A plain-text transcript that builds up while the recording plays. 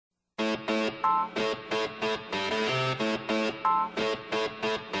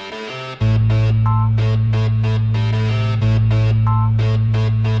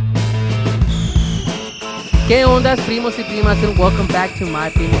¿Qué ondas, primos y primas, and welcome back to My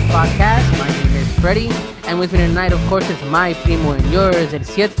Primos Podcast. My name is Freddie, and with me tonight, of course, is my primo and yours, El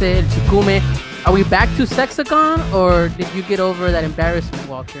Siete, El Chucume. Are we back to Sexagon, or did you get over that embarrassment,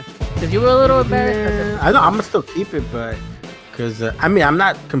 Walter? Because you were a little embarrassed. Yeah, I know, I'm going to still keep it, but, because, I'm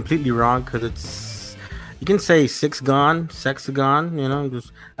not completely wrong, because it's, you can say Sexagon, you know,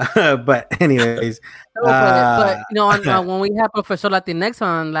 just, but anyways. But when we had Professor Latinx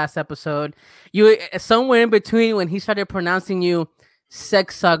on last episode, you somewhere in between when he started pronouncing you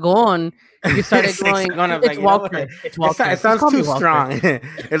Sexagon, you started going, it's Walter. It's Walter. It sounds too strong.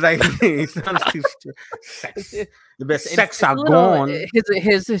 It's like, it sounds too strong. The best Sexagon.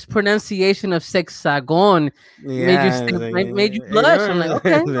 His pronunciation of Sexagon made you blush. I'm like,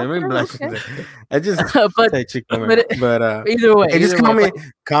 okay. I just but either way, just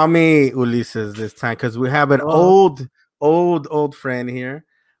call me Ulises this time because we have an old friend here.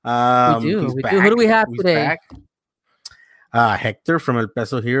 We do. Who do we have today? Hector from El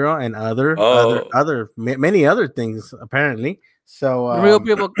Peso Hero and many other things apparently. So Rio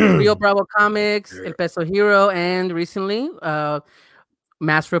Bravo Comics, El Peso Hero, and recently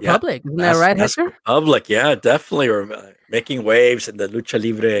Mass Republic. Isn't that right, Mass Hector? Republic, yeah, definitely. We're making waves in the Lucha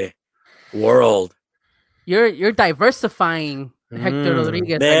Libre world. You're diversifying, Hector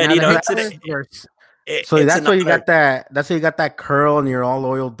Rodriguez. Man, so that's why you got that. That's why you got that curl and you're all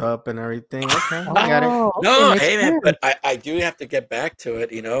oiled up and everything. Okay, I got it. No, hey man, but I do have to get back to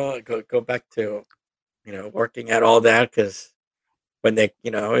it. You know, go back to, working at all that because when they,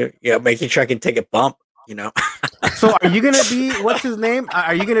 making sure I can take a bump. So are you gonna be? What's his name?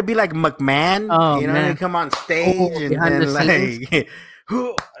 Are you gonna be like McMahon? And come on stage and like.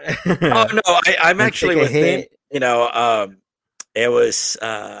 Oh no, I'm actually with him. It was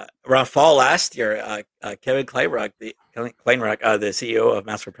around fall last year. Kevin Kleinrock, the CEO of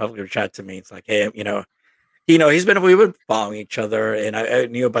Mass Republic, reached out to me. It's like, hey, we've been following each other, and I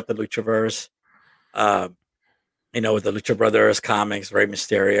knew about the Luchaverse. With the Lucha Brothers comics, Rey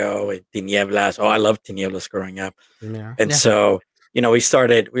Mysterio, and Tinieblas. Oh, I loved Tinieblas growing up. Yeah. And so, we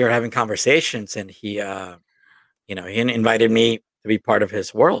were having conversations, and he invited me to be part of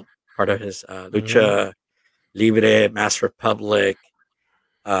his world, part of his Lucha Libre Mass Republic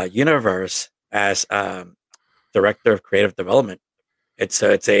universe as director of creative development. It's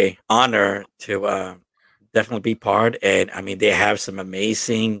a honor to definitely be part. And I mean, they have some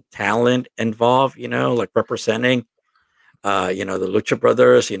amazing talent involved. Like representing, the Lucha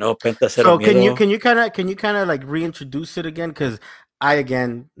Brothers. Penta Cero Miedo. Can you kind of like reintroduce it again? Because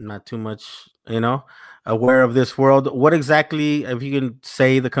not too much, aware of this world. What exactly, if you can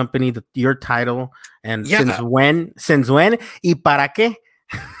say the company, your title, and since when, y para qué?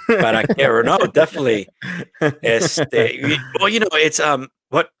 Para qué? Or no, definitely. It's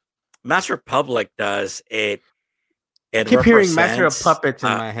what Mass Republic does. It keep hearing Master of Puppets in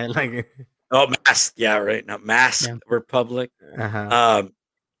my head, like Mask, yeah, right now, Mask Republic.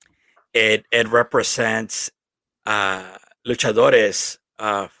 It represents luchadores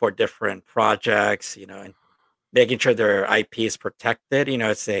for different projects, and making sure their IP is protected.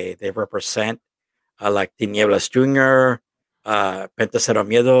 They represent like Tinieblas Jr., Penta Cero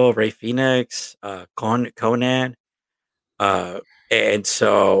Miedo, Rey Fenix, Conan, and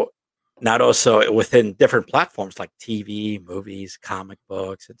so not also within different platforms like TV, movies, comic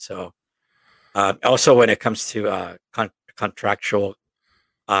books, and so also when it comes to contractual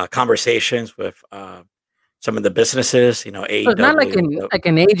conversations with some of the businesses, So it's not like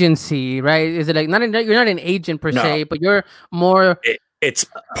an agency, right? Is it like you're not an agent per se, but you're more. It's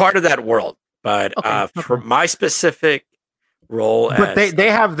part of that world, but for my specific role, but they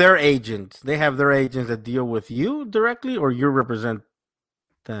have their agents. They have their agents that deal with you directly, or you represent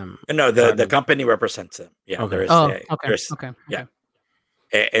them. No, the company represents them. Yeah, okay. Okay. Yeah,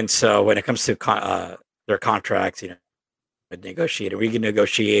 and so when it comes to their contracts, we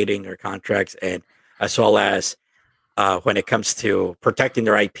negotiating their contracts, and as well as when it comes to protecting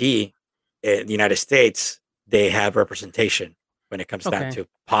their IP in the United States, they have representation when it comes down to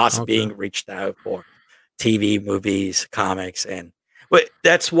being reached out for TV, movies, comics, and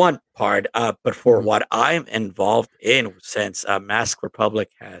that's one part. But for what I'm involved in, since Mask Republic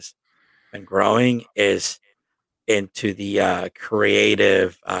has been growing, is into the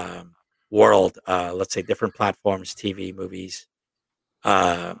creative world. Let's say different platforms, TV, movies,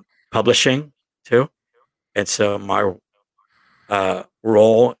 publishing too. And so my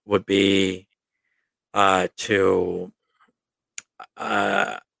role would be to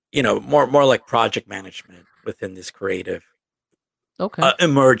more like project management within this creative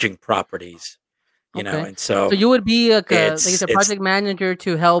emerging properties, and so you would be like a project manager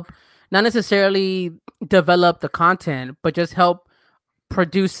to help not necessarily develop the content, but just help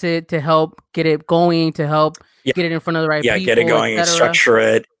produce it, to help get it going, to help get it in front of the right people. Get it going and structure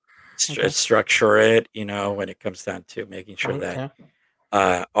it. Structure it, when it comes down to making sure that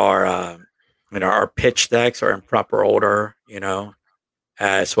our pitch decks are in proper order,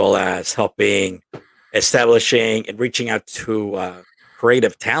 as well as helping establishing and reaching out to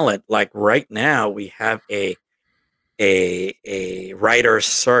creative talent. Like right now, we have a writer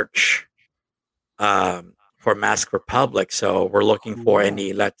search for Mask Republic. So we're looking for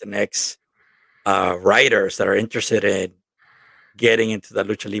any Latinx writers that are interested in getting into the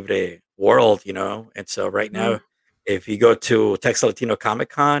Lucha Libre world, And so right now, if you go to Texas Latino Comic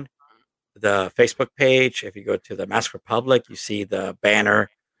Con, the Facebook page, if you go to the Mask Republic, you see the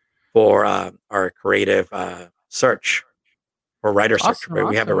banner for our creative search or writer search. Right?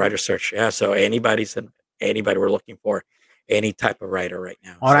 We have a writer search. Yeah. So anybody we're looking for any type of writer right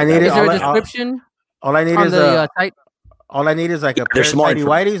now. All I need is a description. All I need is all I need is like a pair of tidy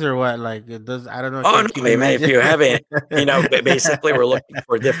whities or what? Like it does. I don't know. Oh no, man! If you haven't, basically we're looking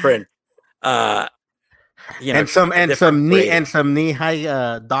for different. Some knee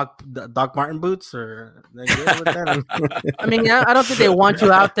high Doc Martin boots or. I mean, I don't think they want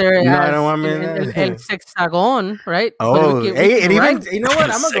you out there. No, I don't want me El Sexagon, right? Oh, it even. You know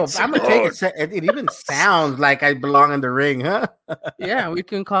what? I'm gonna take it. It even sounds like I belong in the ring, huh? Yeah, we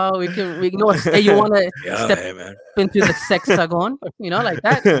can say you want to step into the Sexagon, like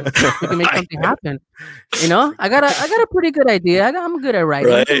that. We can make something happen. I got a pretty good idea. I'm good at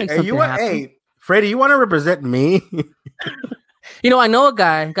writing. Right. Freddie, you want to represent me? I know a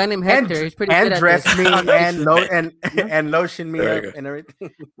guy named Hector. He's pretty good at dress me and lotion me up and everything.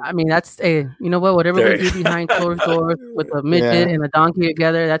 I mean, that's whatever we do behind closed doors with a midget and a donkey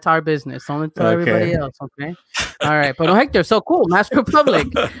together, that's our business. Don't tell everybody else, okay? All right, but Hector, so cool, Mask Republic.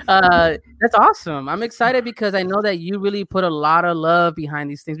 That's awesome. I'm excited because I know that you really put a lot of love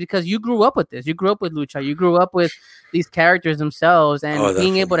behind these things because you grew up with this. You grew up with Lucha. You grew up with these characters themselves, and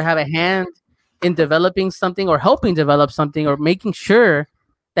being able to have a hand in developing something or helping develop something or making sure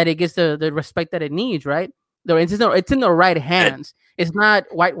that it gets the respect that it needs, right? It's in the right hands. It's not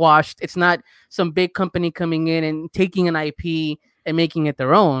whitewashed. It's not some big company coming in and taking an IP and making it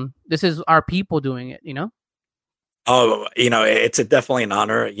their own. This is our people doing it, Oh, it's definitely an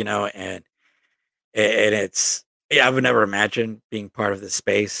honor, and it's, I would never imagine being part of this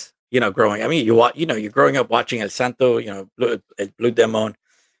space, growing. I mean, you're growing up watching El Santo, Blue Demon,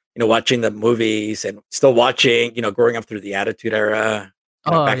 watching the movies and still watching, growing up through the Attitude Era,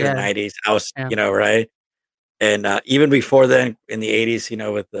 back in the 90s. I was, right. And even before then, in the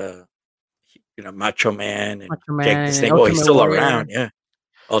 80s, with the, Macho Man and Jake the Snake. Well, he's still around. Yeah.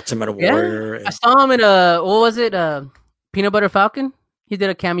 Ultimate Warrior. And I saw him in what was it? Peanut Butter Falcon. He did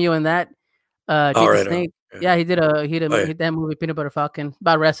a cameo in that. Jake the Snake. Yeah, he did that movie, Peanut Butter Falcon,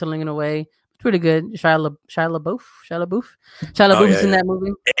 about wrestling in a way. Pretty good. Shia LaBeouf is in that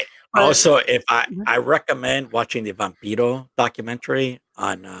movie. Also, if I recommend watching the Vampiro documentary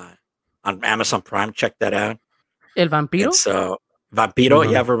on Amazon Prime. Check that out. El Vampiro. So Vampiro,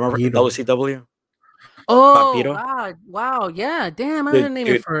 you ever remember WCW? Oh, Vampiro? Wow, yeah, damn, I haven't named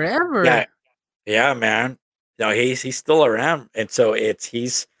it forever. Yeah, man. No, he's still around, and so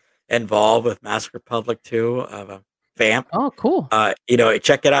he's involved with Mask Republic too. Vamp. Oh, cool.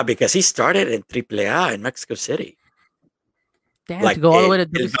 Check it out because he started in AAA in Mexico City. Damn, to go all the way to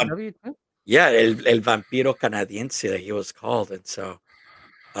WCW too? Yeah, El Vampiro Canadiense, that he was called. And so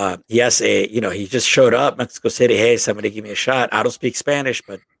he has he just showed up Mexico City. Hey, somebody give me a shot. I don't speak Spanish,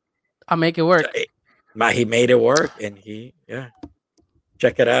 but I'll make it work. He made it work, and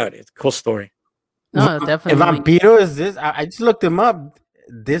check it out. It's a cool story. No, definitely. Vampiro is this? I just looked him up.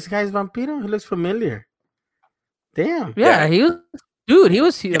 This guy's Vampiro? He looks familiar. Damn. Yeah, he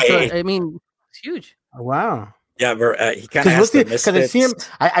was huge. I mean, it's huge. Oh, wow. Yeah, he kind of has the Misfits. Because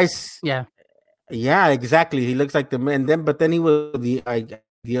I see him. Yeah, exactly. He looks like the man. But then he was the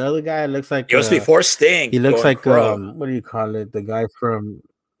other guy. Looks like it was before Sting. He looks like what do you call it? The guy from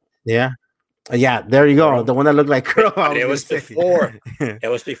yeah. There you go. Crow. The one that looked like Crow. It was before. It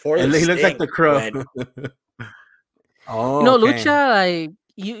was before. He looks like the Crow. Lucha, like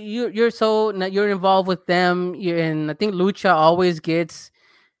you're involved with them, and I think Lucha always gets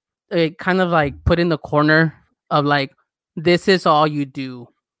kind of like put in the corner of like, this is all you do,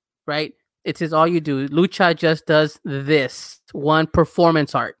 right? It is all you do. Lucha just does this one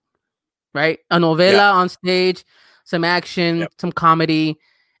performance art, right? A novela on stage, some action, some comedy,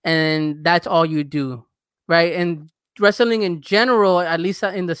 and that's all you do, right? And wrestling in general, at least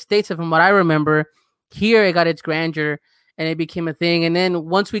in the States, from what I remember, here it got its grandeur and it became a thing. And then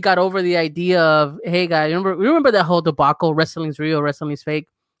once we got over the idea of, hey guys, remember that whole debacle, wrestling's real, wrestling's fake,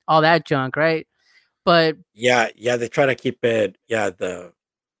 all that junk, right? But yeah, they try to keep it, keep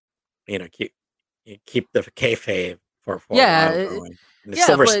the kayfabe for a while going. And it's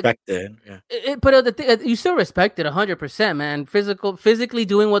still respected. But you still respect it 100%, man. Physically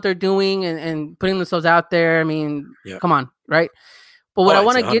doing what they're doing and putting themselves out there. I mean, come on, right? But what I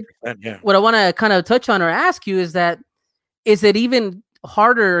want to what I want to kind of touch on or ask you is it even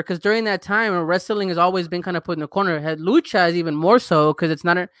harder? Because during that time, wrestling has always been kind of put in the corner. Lucha is even more so because it's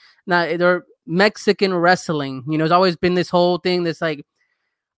not they're Mexican wrestling. You know, it's always been this whole thing, this like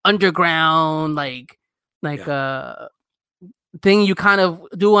underground, thing you kind of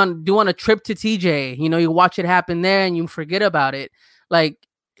do on a trip to TJ. You know, you watch it happen there and you forget about it. Like,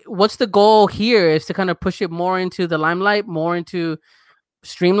 what's the goal here? Is to kind of push it more into the limelight, more into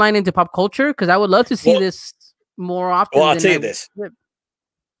streamline into pop culture? Because I would love to see this more often. Well, I'll tell you this. With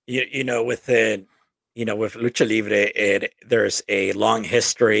Lucha Libre, there's a long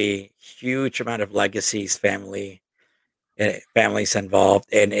history, huge amount of legacies, families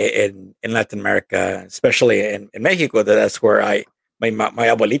involved in Latin America, especially in Mexico. That's where my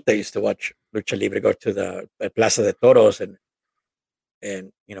abuelita used to watch Lucha Libre, go to the Plaza de Toros and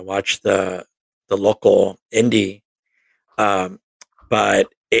watch the local indie. But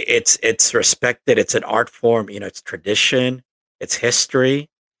it's respected. It's an art form. It's tradition. It's history.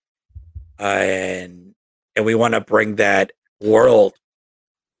 And we want to bring that world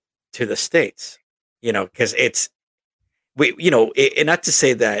to the States, because it's, and not to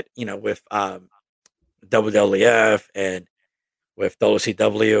say that, with WWF and with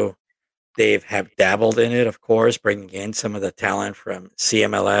WCW, they have dabbled in it, of course, bringing in some of the talent from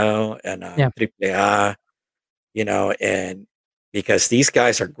CMLL and AAA, and because these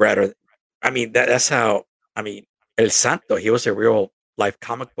guys are greater. I mean, that's how, El Santo, he was a real life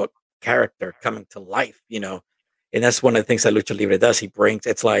comic book character coming to life, and that's one of the things that Lucha Libre does. He brings,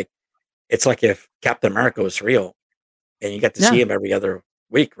 it's like if Captain America was real and you get to see him every other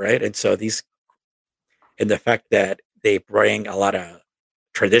week, right? And so and the fact that they bring a lot of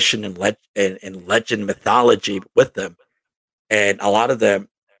tradition and legend mythology with them, and a lot of them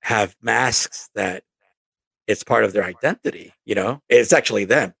have masks that it's part of their identity. It's actually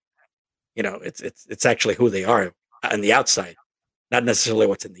them. It's actually who they are on the outside, not necessarily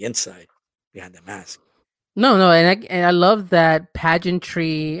what's in the inside behind the mask. No, and I love that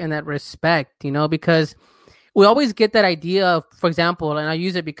pageantry and that respect, because we always get that idea of, for example, and I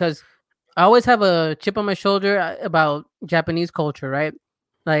use it because I always have a chip on my shoulder about Japanese culture, right?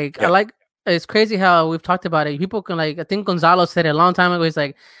 Like, it's crazy how we've talked about it. People can, I think Gonzalo said it a long time ago. He's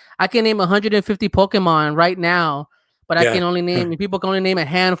like, I can name 150 Pokemon right now, but people can only name a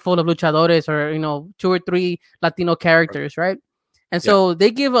handful of luchadores or, 2 or 3 Latino characters, right? And so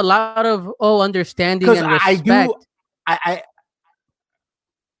they give a lot of understanding and respect. I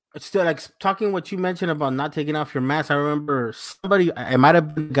still, like, talking what you mentioned about not taking off your mask. I remember somebody, it might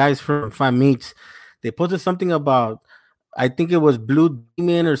have been guys from Fan Meets, they posted something about, I think it was Blue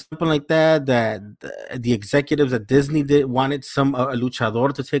Demon or something like that, that the executives at Disney wanted a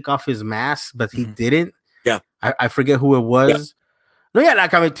luchador to take off his mask, but he didn't. Yeah. I forget who it was. Yeah.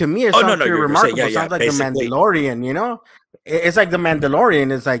 No, to me, it sounds pretty remarkable. It sounds like basically The Mandalorian, It's like The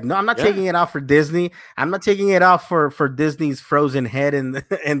Mandalorian. It's like, no, I'm not taking it off for Disney. I'm not taking it off for Disney's frozen head in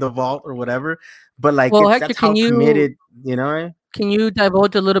the vault or whatever. But Hector, that's how committed, Can you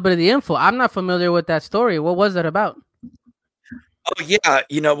divulge a little bit of the info? I'm not familiar with that story. What was that about? Oh yeah,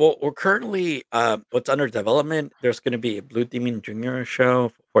 we're currently what's under development. There's going to be a Blue Demon Jr.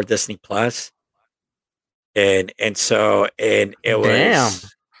 show for Disney Plus, and it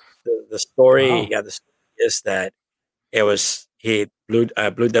was the story. Wow. Yeah, the story is that it was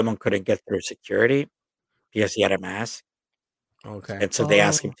Blue Demon couldn't get through security because he had a mask. Okay, and so they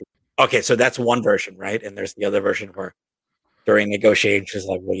asked him to. Okay, so that's one version, right? And there's the other version where during negotiations,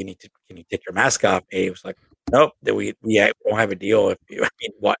 like, well, can you take your mask off? And he was like, nope, we don't have a deal.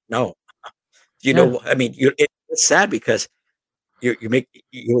 What? No. It's sad because you would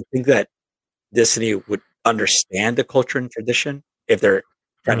think that Disney would understand the culture and tradition if they're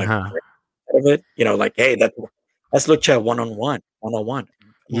trying to get rid of it. Hey, that's Lucha 101.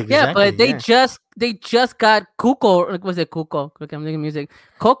 Exactly, yeah, but they just got Cuco. Was it Cuco? Look, I'm making music.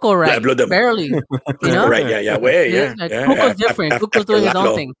 Coco, right? Barely. Right? Yeah. Cuco's different. Cuco's doing his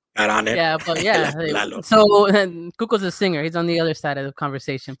own thing. Got on it. Yeah, but yeah. So Cuco's a singer. He's on the other side of the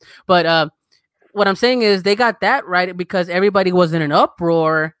conversation. But what I'm saying is they got that right because everybody was in an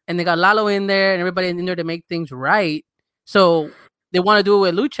uproar, and they got Lalo in there, and everybody in there to make things right. So they want to do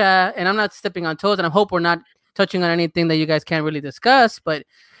it with Lucha, and I'm not stepping on toes, and I hope we're not touching on anything that you guys can't really discuss. But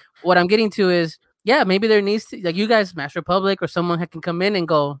what I'm getting to is, yeah, maybe there needs to, like, you guys, Master Republic or someone can come in and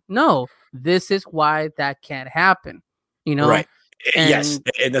go, no, this is why that can't happen, you know? Right. Yes.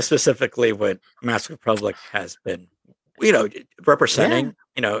 And specifically what Master Republic has been, representing,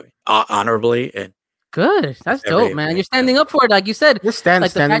 honorably. And good. That's dope, man. You're standing up for it. Like you said, just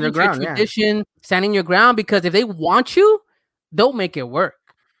standing your ground. Tradition, standing your ground, because if they want you, they'll make it work.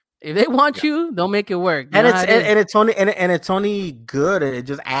 If they want you, they'll make it work. And it's only good. It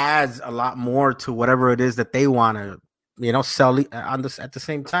just adds a lot more to whatever it is that they want to, sell on this at the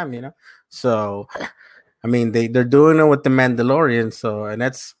same time, So, I mean, they're doing it with the Mandalorian, and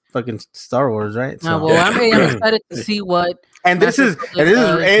that's fucking Star Wars, right? So, I'm excited to see what. And this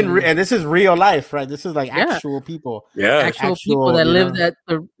is real life, right? This is like actual people. Yeah, actual people that live that.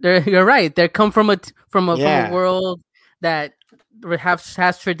 You're right. They come from a world that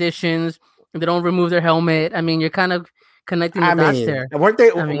has traditions, and they don't remove their helmet. I mean, you're kind of connecting the dots there. Weren't they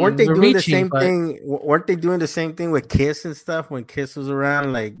doing the same thing? Weren't they doing the same thing with Kiss and stuff when Kiss was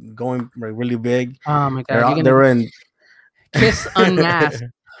around, like going really big? Oh my god, they were in Kiss Unmasked.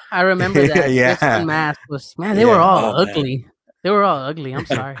 I remember that. Yeah. Kiss Unmasked was, man. They were all ugly. Man. They were all ugly. I'm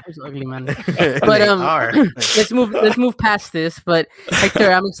sorry, it was ugly, man. But let's move past this. But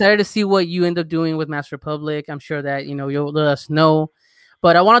Hector, I'm excited to see what you end up doing with Master Republic. I'm sure that you'll let us know.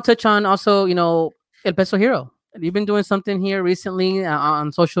 But I want to touch on also, El Peso Hero. You've been doing something here recently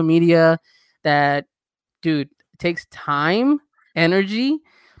on social media that, dude, takes time, energy,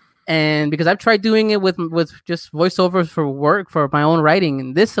 and because I've tried doing it with just voiceovers for work, for my own writing,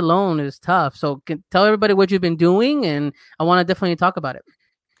 and this alone is tough. So tell everybody what you've been doing, and I want to definitely talk about it.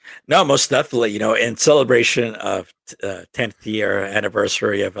 No, most definitely. In celebration of 10th year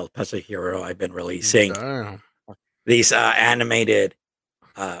anniversary of El Peso Hero, I've been releasing these animated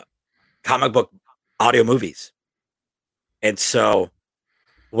comic book audio movies. And so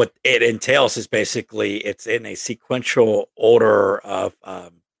what it entails is basically it's in a sequential order of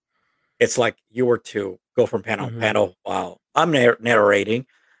it's like you were to go from panel to panel while I'm narrating,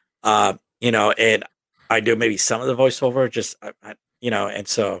 and I do maybe some of the voiceover, and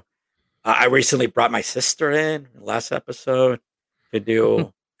so I recently brought my sister in last episode to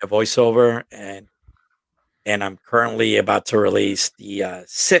do a voiceover, and I'm currently about to release the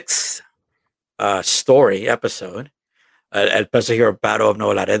sixth story episode, El Peso Hero Battle of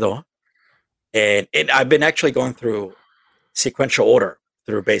Nuevo Laredo, and I've been actually going through sequential order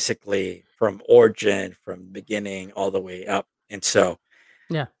through basically from origin, from beginning all the way up, and so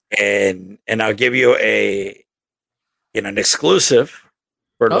and I'll give you an exclusive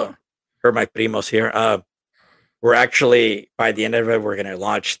for my primos here. We're actually, by the end of it, we're going to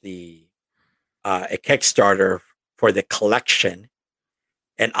launch a Kickstarter for the collection,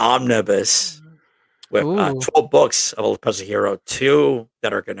 an omnibus with 12 books of El Peso Hero, 2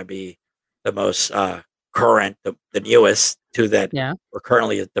 that are going to be the most current, the newest, 2 that we're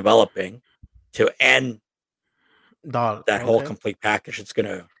currently developing to end that whole complete package. It's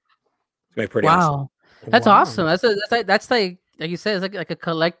gonna be pretty awesome. That's awesome. That's like you said, it's like a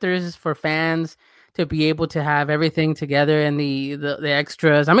collector's for fans to be able to have everything together and the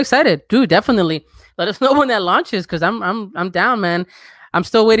extras. I'm excited, dude. Definitely let us know when that launches, because I'm down, man. I'm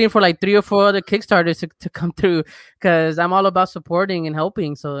still waiting for like 3 or 4 other Kickstarters to come through, because I'm all about supporting and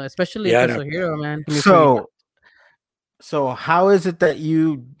helping. So especially Peso Hero, man. So how is it that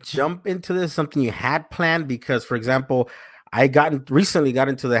you jump into this? Something you had planned? Because, for example, I recently got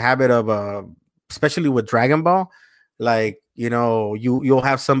into the habit of, especially with Dragon Ball, like, you'll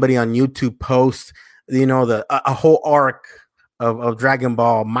have somebody on YouTube post, a whole arc of Dragon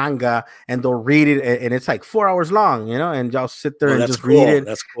Ball manga, and they'll read it, and it's like 4 hours long, and y'all sit there and just read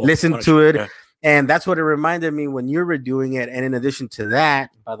it, listen to it. Yeah. And that's what it reminded me when you were doing it. And in addition to that,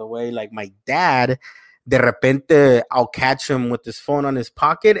 by the way, like my dad, de repente I'll catch him with his phone on his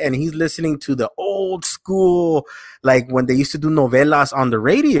pocket, and he's listening to the old school, like when they used to do novelas on the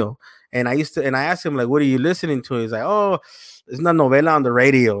radio. And I asked him, like, what are you listening to? He's like, oh, it's not novela on the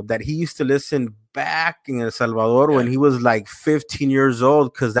radio that he used to listen back in El Salvador when he was like 15 years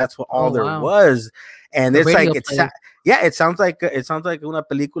old, because that's what all there was. And it's like it sounds like una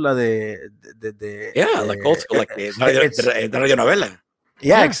película de like old school, like radio novela.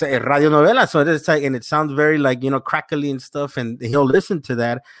 Yeah, radio novela. So it's like, and it sounds very like, crackly and stuff, and he'll listen to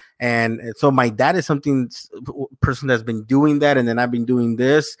that. And so my dad is person that's been doing that, and then I've been doing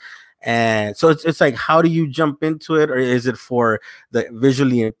this. And so it's like, how do you jump into it? Or is it for the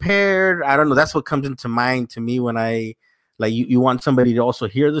visually impaired? I don't know. That's what comes into mind to me when I, like, you want somebody to also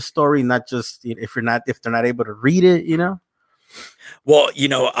hear the story, not just if they're not able to read it, Well,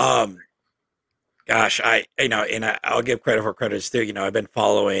 Gosh, I'll give credit where credit's due. I've been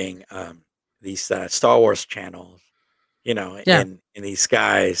following these Star Wars channels, Yeah. and these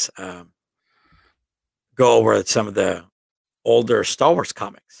guys go over some of the older Star Wars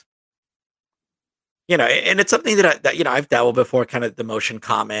comics. And it's something that I've dabbled before, kind of the motion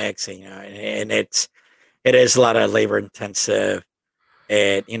comics, and it is a lot of labor intensive,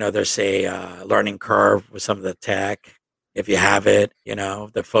 and there's a learning curve with some of the tech. If you have it,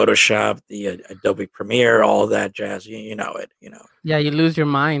 the Photoshop, the Adobe Premiere, all that jazz, you know it. Yeah, you lose your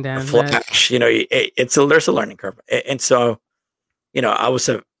mind, and Flash, there's a learning curve, and so it's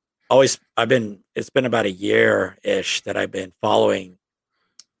been about a year-ish that I've been following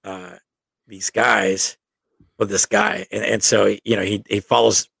these guys with this guy, and so he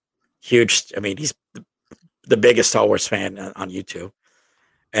follows huge. I mean, he's the biggest Star Wars fan on YouTube,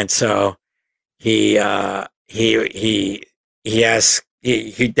 and so he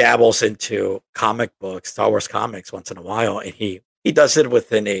dabbles into comic books, Star Wars comics once in a while, and he does it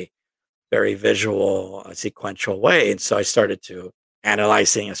within a very visual, sequential way. And so I started to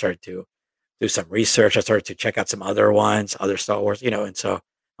analyzing. I started to do some research. I started to check out some other ones, other Star Wars, and so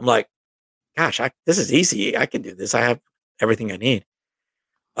I'm like, gosh, this is easy. I can do this. I have everything I need.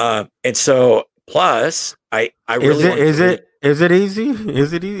 And so plus I really is it easy?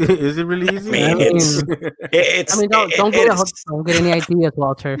 Is it easy? Is it really easy? I mean, don't get any ideas,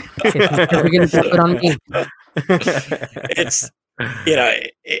 Walter. We're gonna do it on me. It's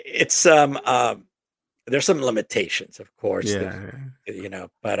there's some limitations, of course. Yeah.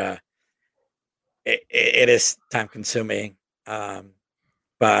 But it is time consuming.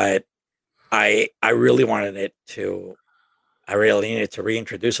 But I really wanted it to. I really needed to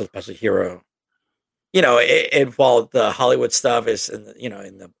reintroduce a special hero. It involved the Hollywood stuff is in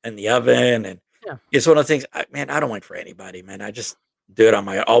the oven, and it's one of the things. I don't wait for anybody, man. I just do it on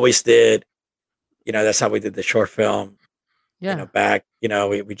my. Always did. That's how we did the short film. Yeah. Back.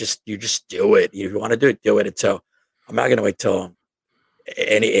 We just do it. If you want to do it, do it. And so I'm not going to wait till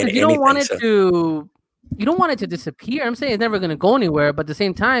you don't want it to. You don't want it to disappear. I'm saying it's never going to go anywhere, but at the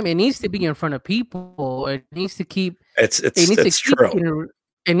same time, it needs to be in front of people. It needs to keep. It's true.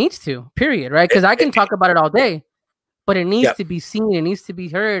 It needs to, period, right? Because I can talk about it all day, but it needs to be seen. It needs to be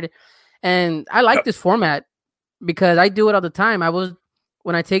heard. And I like this format because I do it all the time.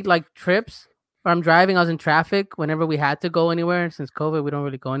 When I take like trips or I'm driving, I was in traffic whenever we had to go anywhere. Since COVID, we don't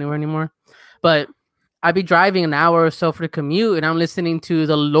really go anywhere anymore. But I'd be driving an hour or so for the commute, and I'm listening to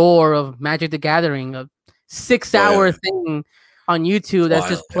the lore of Magic the Gathering, a 6-hour thing on YouTube that's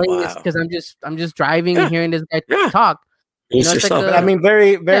just playing because I'm just driving and hearing this guy talk. I mean,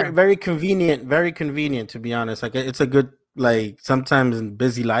 very convenient. Very convenient, to be honest. Like, it's a good, like, sometimes in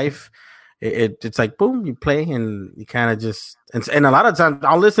busy life, it's like boom, you play and you kind of just and a lot of times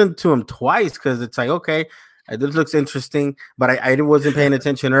I'll listen to him twice because it's like, okay, this looks interesting, but I wasn't paying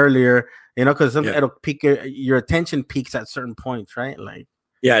attention earlier, because it'll peak your attention peaks at certain points, right? Like,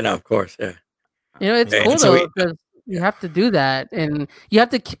 no, of course, yeah. It's cool though because you have to do that, and you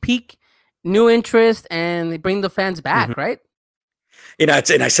have to peak new interest and bring the fans back, right? And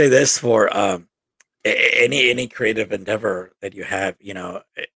I say this for any creative endeavor that you have,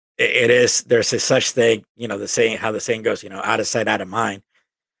 there's a such thing, how the saying goes, out of sight, out of mind.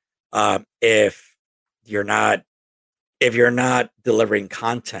 If you're not delivering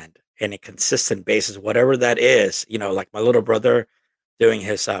content in a consistent basis, whatever that is, like my little brother doing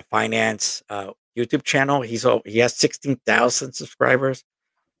his finance YouTube channel, he has 16,000 subscribers.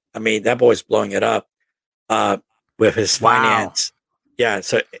 I mean, that boy's blowing it up with his finance. Yeah,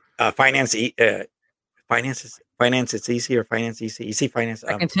 so finance it's easy, or finance easy finance.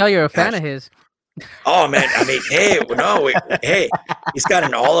 I can tell you're a fan of his. Oh man, I mean, hey, he's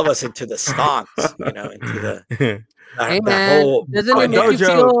gotten all of us into the stocks, into the. Hey man, doesn't it make you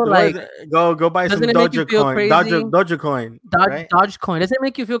feel like go buy some Dogecoin? Dogecoin, right? Dogecoin. Does it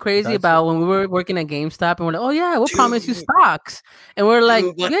make you feel crazy about when we were working at GameStop and we're like, oh yeah, we'll promise you stocks, and we're like,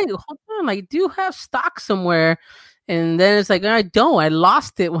 yeah, hold on, like, do you have stock somewhere? And then it's like, I don't. I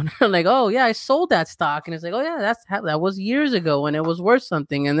lost it when I'm like, oh yeah, I sold that stock, and it's like, oh yeah, that was years ago when it was worth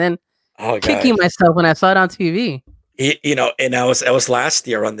something, and then kicking myself when I saw it on TV. And I was last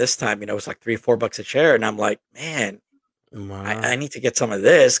year on this time, it was like $3-4 a share, and I'm like, man, I need to get some of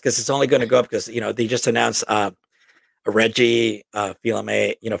this because it's only going to go up because they just announced Reggie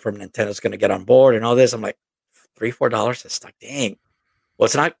Fils-Aimé, from Nintendo's going to get on board and all this. I'm like, $3-4 a stock, dang. Well,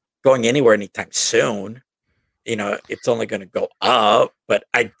 it's not going anywhere anytime soon. It's only going to go up, but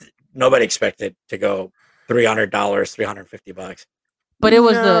nobody expected to go $300, $350. But it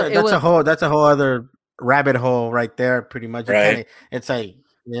was that's a whole other rabbit hole right there, pretty much. Right. It's like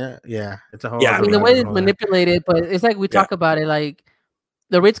Yeah. It's a whole. Yeah, I mean, the way it's manipulated, but it's like we talk about it, like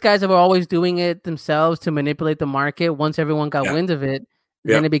the rich guys were always doing it themselves to manipulate the market. Once everyone got wind of it,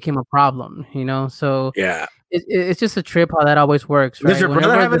 then it became a problem, you know? So it's just a trip how that always works, right? Does your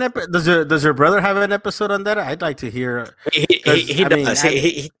brother have does your brother have an episode on that? I'd like to hear. He does.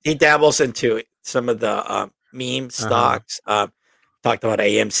 He dabbles into some of the meme stocks. Talked about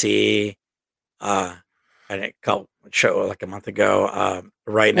AMC. I didn't call show like a month ago.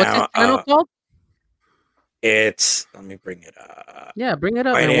 Right What's now, his channel called? It's let me bring it up. Yeah, bring it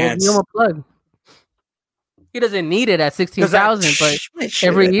up, and we'll give him a plug. He doesn't need it at 16,000, but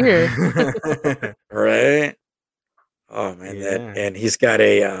every year, right? Oh man, and he's got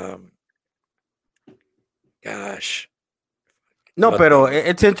a gosh. No, pero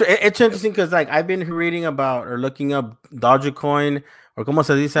it's interesting because like I've been reading about or looking up Dogecoin or como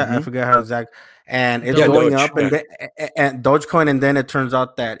se dice, I forget how exact, and it's going up and Dogecoin, and then it turns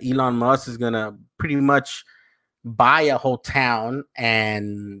out that Elon Musk is gonna pretty much buy a whole town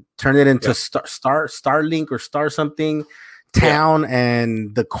and turn it into Starlink or Star something town,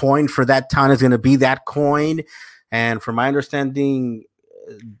 and the coin for that town is gonna be that coin. And from my understanding,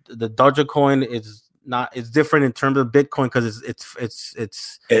 the Dogecoin is not. It's different in terms of Bitcoin because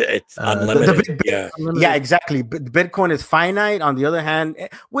it's unlimited. Yeah, exactly. But Bitcoin is finite. On the other hand,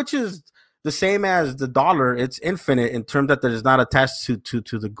 which is the same as the dollar, it's infinite in terms that there's not attached to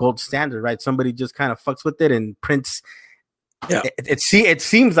the gold standard, right? Somebody just kind of fucks with it and prints. Yeah, it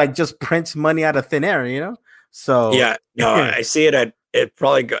seems like just prints money out of thin air, you know. So I see it at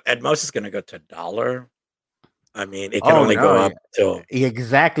probably at most it's going to go to $1. I mean, it can only go up till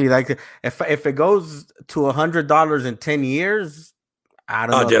exactly like if it goes to $100 in 10 years. I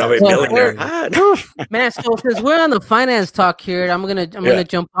don't know. Dude, I'll be a millionaire. Man, so since we're on the finance talk here, I'm gonna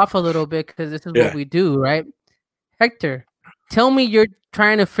jump off a little bit because this is what we do, right? Hector, tell me you're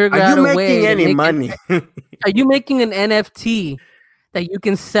trying to figure out a way. Are you making any money? Are you making an NFT that you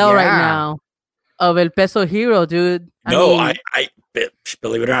can sell right now of El Peso Hero, dude? I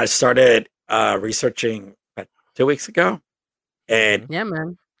believe it or not, I started researching 2 weeks ago, and yeah,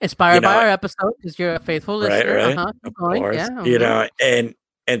 man. Inspired by our episode because you're a faithful listener. Right. Of course. Yeah, you know, and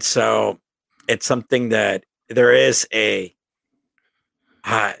so it's something that there is there's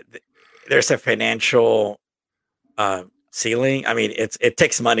a financial ceiling. I mean, it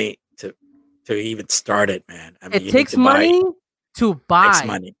takes money to even start it, man. I mean, it takes money to buy. It takes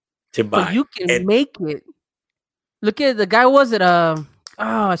money to buy. But you can make it. Look at the guy. Was it I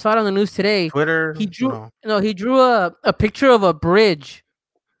saw it on the news today. Twitter. He drew a picture of a bridge.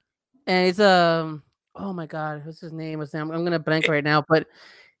 And it's oh my god, what's his name? I'm gonna blank right now, but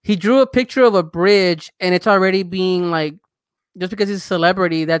he drew a picture of a bridge, and it's already being like, just because he's a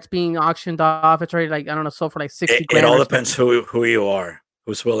celebrity, that's being auctioned off. It's already like, I don't know, sold for like 60 grand. It all depends who you are,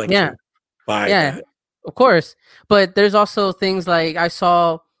 who's willing to buy. Yeah, that. Of course. But there's also things like I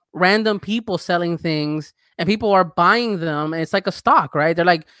saw random people selling things, and people are buying them, and it's like a stock, right? They're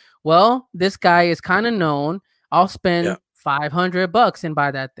like, well, this guy is kind of known. I'll spend $500 and buy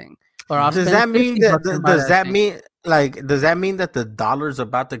that thing. Does that mean that the dollar's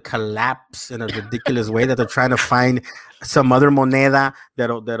about to collapse in a ridiculous way, that they're trying to find some other moneda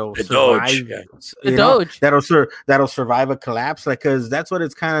that'll survive, that'll survive a collapse? Like, because that's what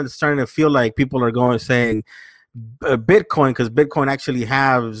it's kind of starting to feel like. People are saying Bitcoin, because Bitcoin actually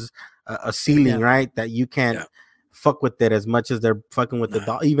has a ceiling, right? That you can't fuck with it as much as they're fucking with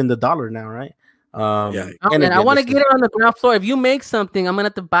even the dollar now, right? And I want to get it on the ground floor. If you make something, I'm gonna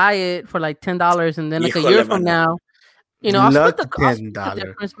have to buy it for like $10, and then like a year from now, you know, I'll split the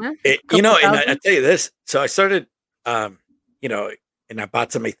difference, man. And I tell you this. So I started, and I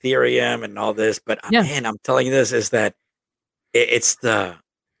bought some Ethereum and all this, but man, I'm telling you this is that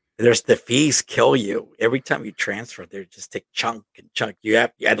there's the fees kill you every time you transfer. They just take chunk. You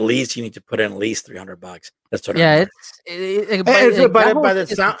have at least you need to put in at least $300. That's what. Yeah, by the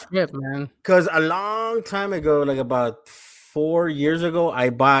sound, man. Because a long time ago, like about 4 years ago, I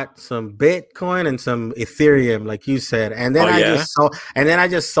bought some Bitcoin and some Ethereum, like you said, and then I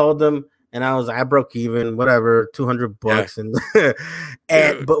just sold them, and I broke even, whatever, $200,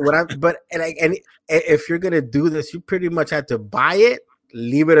 and if you're gonna do this, you pretty much have to buy it,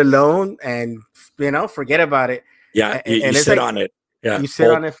 leave it alone, and forget about it. Yeah, you sit on it. Yeah, you sit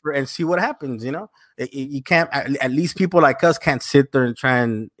on it and see what happens. You can't. At least people like us can't sit there and try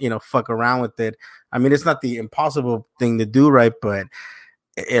and fuck around with it. I mean, it's not the impossible thing to do, right? But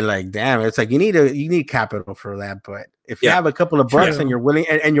damn, it's like you need capital for that. But if you have a couple of bucks and you're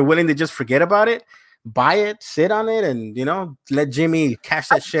willing to just forget about it, buy it, sit on it, and let Jimmy cash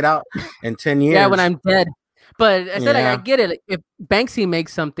that shit out in 10 years. Yeah, when I'm dead. But I said, I get it. Like, if Banksy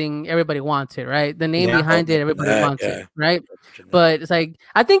makes something, everybody wants it, right? The name behind it, everybody wants it, right? But it's like,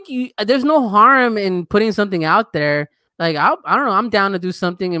 I think there's no harm in putting something out there. Like, I don't know, I'm down to do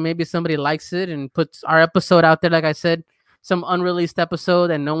something, and maybe somebody likes it and puts our episode out there. Like I said, some unreleased episode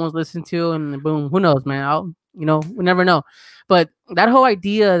that no one's listened to, and boom, who knows, man? We never know. But that whole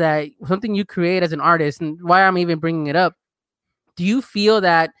idea that something you create as an artist, and why I'm even bringing it up, do you feel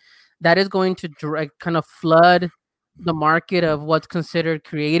that is going to kind of flood the market of what's considered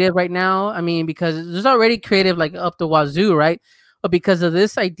creative right now? I mean, because there's already creative like up the wazoo, right? But because of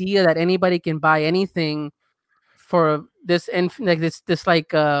this idea that anybody can buy anything for this, and like this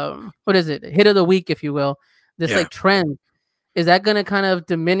what is it? Hit of the week, if you will. This like trend. Is that going to kind of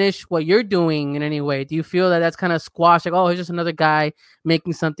diminish what you're doing in any way? Do you feel that that's kind of squashed? Like, oh, it's just another guy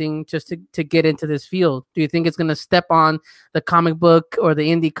making something just to get into this field. Do you think it's going to step on the comic book or the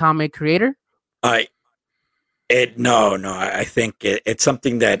indie comic creator? No. I think it's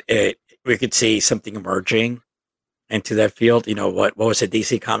something that we could see something emerging into that field. You know, what was it?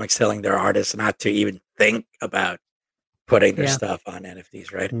 DC Comics telling their artists not to even think about putting their stuff on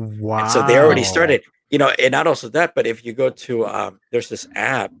NFTs, right? Wow. And so they already started. You know, and not also that, but if you go to there's this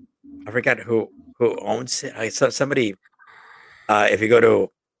app, I forgot who owns it. I saw somebody. If you go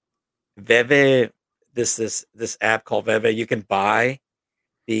to Veve, this app called Veve, you can buy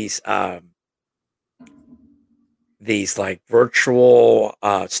these like virtual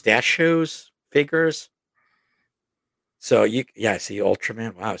statues, figures. So see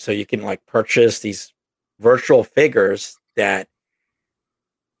Ultraman. Wow. So you can like purchase these virtual figures that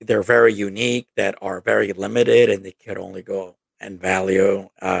they're very unique, that are very limited, and they can only go and value.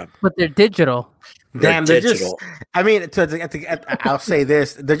 But they're digital. Damn, they're digital. I mean, I'll say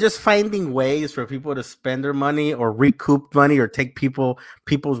this: they're just finding ways for people to spend their money or recoup money or take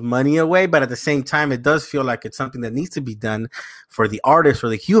people's money away. But at the same time, it does feel like it's something that needs to be done for the artist or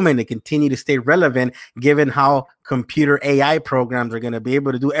the human to continue to stay relevant, given how computer AI programs are going to be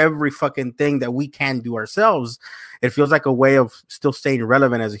able to do every fucking thing that we can do ourselves. It feels like a way of still staying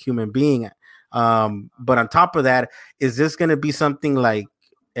relevant as a human being. But on top of that, is this going to be something like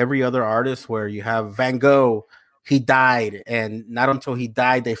every other artist where you have Van Gogh, he died, and not until he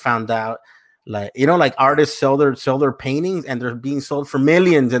died they found out, like, you know, like artists sell their paintings and they're being sold for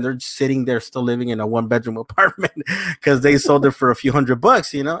millions, and they're just sitting there still living in a 1-bedroom apartment because they sold it for a few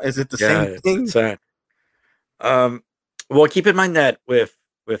 $100. You know, is it the same thing? Sad. Well, keep in mind that with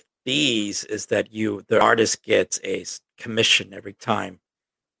these is that the artist gets a commission every time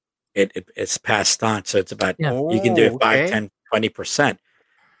it's passed on, so it's about you can do it 5, 10, 20%.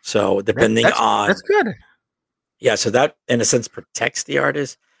 So depending on that's good. Yeah, so that in a sense protects the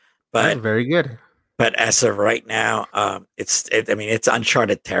artist, but that's very good. But as of right now, it's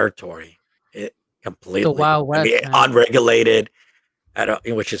uncharted territory. It completely the Wild West, unregulated,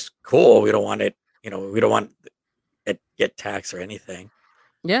 which is cool. We don't want it. We don't want it get taxed or anything.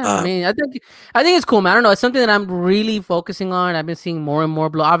 Yeah, I mean, I think it's cool, man. I don't know. It's something that I'm really focusing on. I've been seeing more and more.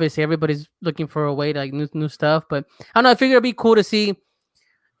 Obviously, everybody's looking for a way to like new stuff, but I don't know. I figure it'd be cool to see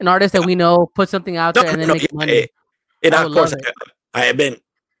an artist that we know put something out there and then make money. Of course, I have been.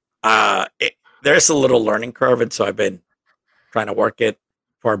 There's a little learning curve, and so I've been trying to work it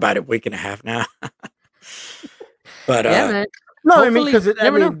for about a week and a half now. But man. No, hopefully,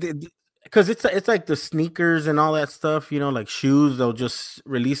 because it's like the sneakers and all that stuff, you know, like shoes. They'll just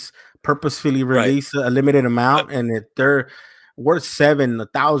purposefully release a limited amount, and they're worth $7,000,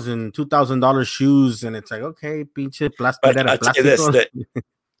 $1,000, $2,000 shoes, and it's like, okay, pinche plastic. But I'll tell you this: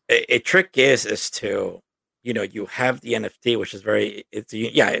 a trick is to, you have the NFT, which is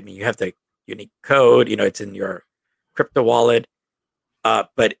you have the unique code, it's in your crypto wallet,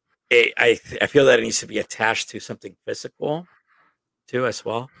 but I feel that it needs to be attached to something physical too as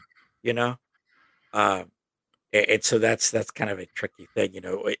well, and so that's kind of a tricky thing.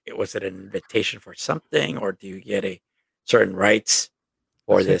 Was it an invitation for something, or do you get a certain rights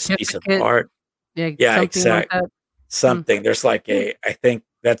for this piece of art? Yeah, exactly. Like something. There's like I think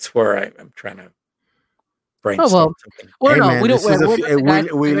that's where I'm trying to brainstorm something. Well, no, we don't.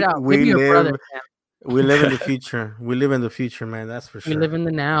 We live in the future. We live in the future, man. That's for sure. We live in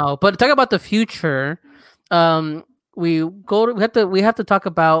the now. But talk about the future. We have to talk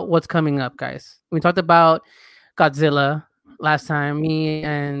about what's coming up, guys. We talked about Godzilla last time. Me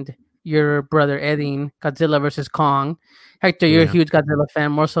and your brother Edin, Godzilla versus Kong. Hector, you're a huge Godzilla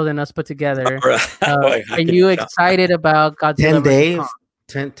fan, more so than us put together. Are you excited about Godzilla 10 days? Kong?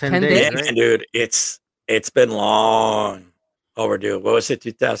 10 days, right? Dude, it's been long overdue. What was it,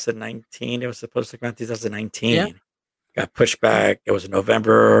 2019? It was supposed to come out 2019. got pushed back. It was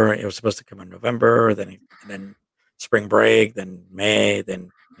November. It was supposed to come in November. Then spring break. Then May.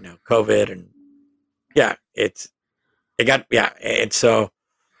 Then COVID, and and so.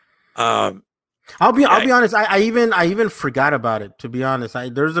 I'll be honest. I even forgot about it. To be honest,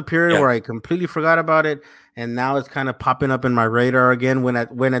 there's a period where I completely forgot about it, and now it's kind of popping up in my radar again. When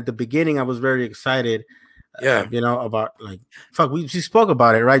at the beginning I was very excited. About we spoke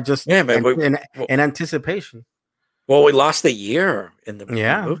about it, right? Just in anticipation. Well, we lost a year in the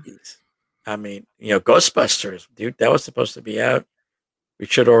movies. I mean, Ghostbusters, dude, that was supposed to be out. We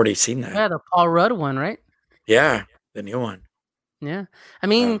should have already seen that. Yeah, the Paul Rudd one, right? Yeah, the new one. Yeah, I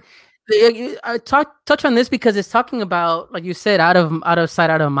mean, I touch on this because it's talking about, like you said, out of sight,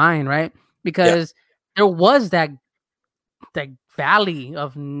 out of mind, right? Because there was that valley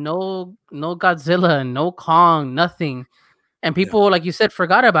of no Godzilla, no Kong, nothing, and people, like you said,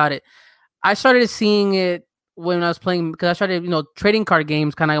 forgot about it. I started seeing it when I was playing, because I started, trading card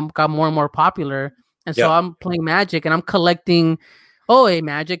games kind of got more and more popular, and so I'm playing Magic and I'm collecting.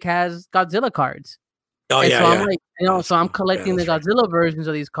 Magic has Godzilla cards. Oh, and so I'm like, so I'm collecting the Godzilla versions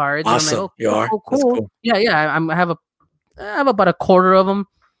of these cards. Awesome. And I'm like, you are. Cool. Yeah. I have about a quarter of them.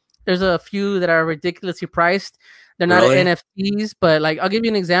 There's a few that are ridiculously priced. They're not NFTs, but like, I'll give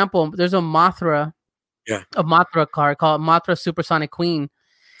you an example. There's a Mothra, card called Mothra Supersonic Queen.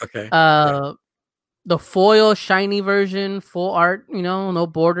 Okay. The foil shiny version, full art, no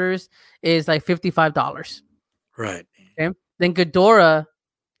borders, is like $55. Right. Okay. Then Ghidorah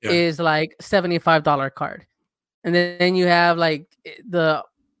is like $75 card, and then you have like the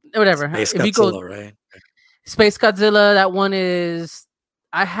whatever. Space Godzilla, right? Space Godzilla. That one is.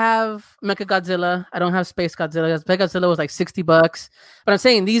 I have Mecha Godzilla. I don't have Space Godzilla. Space Godzilla was like $60, but I'm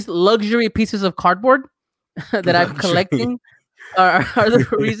saying these luxury pieces of cardboard that I'm collecting are the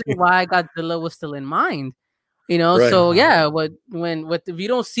reason why Godzilla was still in mind. Right. So if you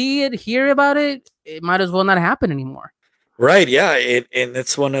don't see it, hear about it, it might as well not happen anymore. Right. Yeah. And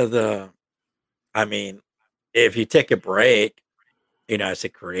it's one of the, I mean, if you take a break, as a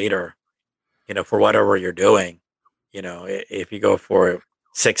creator, for whatever you're doing, if you go for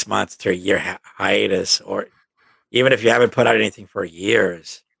 6 months to a year hiatus, or even if you haven't put out anything for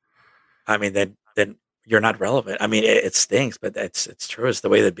years, I mean, then you're not relevant. I mean, it stinks, but it's true. It's the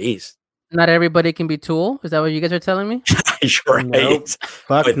way of the beast. Not everybody can be Tool. Is that what you guys are telling me? Right. Nope.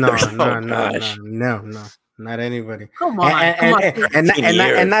 Fuck no. Not anybody. Come on.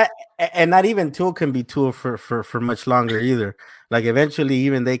 And not even Tool can be Tool for much longer either. Like eventually,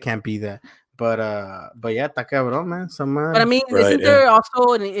 even they can't be that. But yeah, está cabrón, man. But I mean, isn't there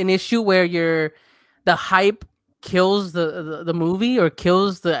also an issue where the hype kills the movie or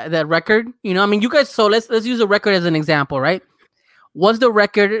kills that record? I mean, you guys. So let's use a record as an example, right? Was the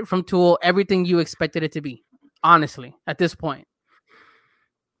record from Tool everything you expected it to be? Honestly, at this point.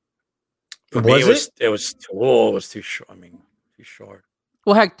 For me, it was Tool. It was too short. I mean, too short.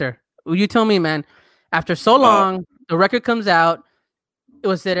 Well, Hector, you tell me, man. After so long, the record comes out.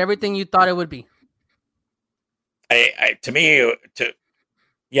 Was it everything you thought it would be? I mean,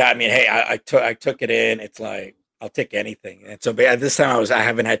 hey, I took it in. It's like I'll take anything. And so, but at this time, I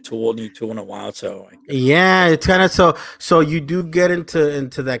haven't had new Tool in a while. So it's kind of so you do get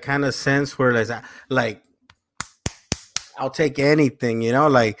into that kind of sense where like I'll take anything,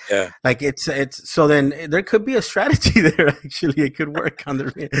 like it's so then there could be a strategy there. Actually, it could work on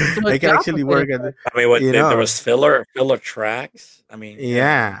the. They can actually work on the. I mean, there was filler tracks. I mean,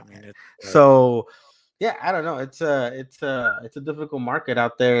 so. Yeah, I don't know. It's a difficult market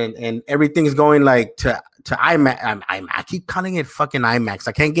out there, and everything's going like to IMAX. I keep calling it fucking IMAX.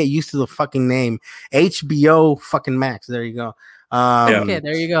 I can't get used to the fucking name. HBO fucking Max. There you go. Okay,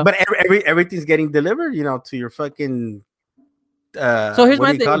 there you go. But everything's getting delivered, to your fucking. So here's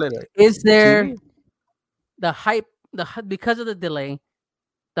my thing: is there TV? The hype? Because of the delay,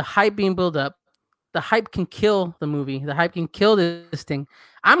 the hype being built up. The hype can kill the movie. The hype can kill this thing.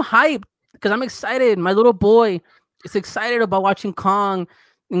 I'm hyped. Because I'm excited. My little boy is excited about watching Kong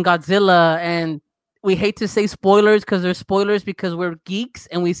and Godzilla. And we hate to say spoilers because they're spoilers because we're geeks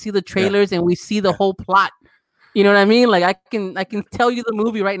and we see the trailers and we see the whole plot. You know what I mean? Like I can tell you the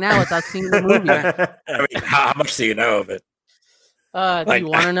movie right now without seeing the movie. I mean, how much do you know of it? Do you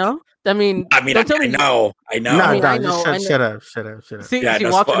want to know? I know. I know. No, shut up. See,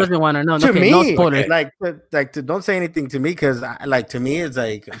 Walker doesn't want to know. To me, no spoilers. Don't say anything to me because, to me, it's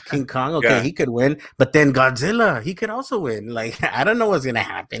like King Kong. Okay, he could win, but then Godzilla, he could also win. Like, I don't know what's gonna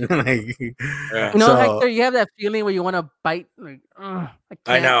happen. Hector, you have that feeling where you want to bite. Like, I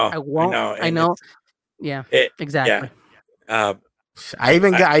can't. I won't. I know. Yeah, exactly. Yeah.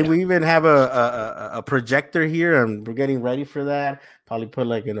 We even have a projector here, and we're getting ready for that. Probably put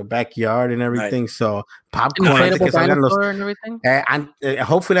like in the backyard and everything. Right. So popcorn antes que salgan los, and everything.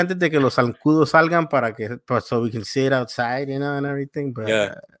 Hopefully antes de que los zancudos salgan so we can see it outside, you know, and everything. But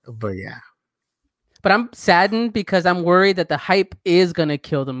yeah. But I'm saddened because I'm worried that the hype is gonna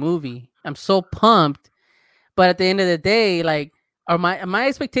kill the movie. I'm so pumped, but at the end of the day, like, my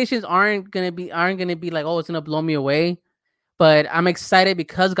expectations aren't gonna be like, oh, it's gonna blow me away. But I'm excited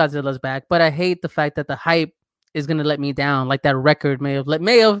because Godzilla's back. But I hate the fact that the hype is gonna let me down. Like that record may have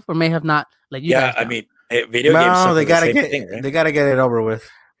or may have not let you guys down. I mean, video games. They gotta get it over with.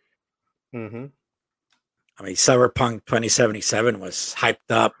 Mm-hmm. I mean, Cyberpunk 2077 was hyped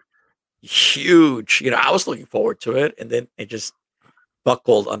up, huge. You know, I was looking forward to it, and then it just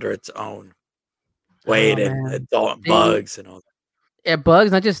buckled under its own weight and bugs and all that. Yeah,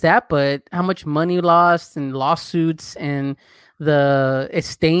 bugs, not just that, but how much money lost and lawsuits, and it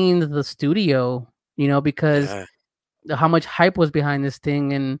stained the studio, you know, because how much hype was behind this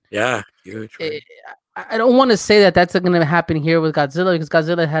thing. And huge. Right? I don't want to say that that's going to happen here with Godzilla, because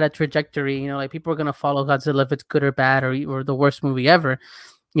Godzilla had a trajectory, you know, like people are going to follow Godzilla if it's good or bad or the worst movie ever.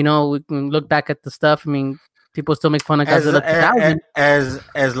 You know, we can look back at the stuff. I mean, people still make fun of Godzilla.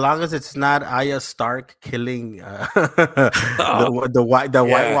 As long as it's not Arya Stark killing the White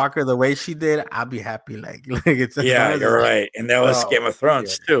Walker the way she did, I'll be happy. Like it's you're right, and that was Game of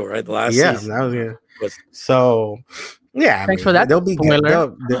Thrones too, right? The last season. That was good. So thanks for that. They'll be good.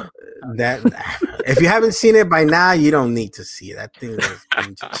 That if you haven't seen it by now, you don't need to see it. That thing was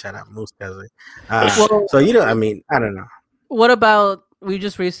shut up, Moose. So you know, I mean, I don't know. What about? We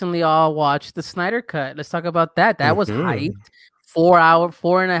just recently all watched the Snyder Cut. Let's talk about that. That was hyped. 4 hours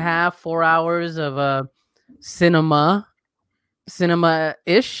of cinema-ish.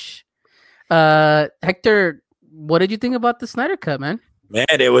 Hector, what did you think about the Snyder Cut, man? Man,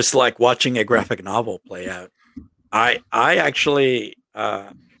 it was like watching a graphic novel play out. I actually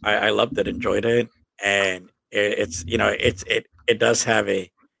I loved it, enjoyed it, and it's you know it does have a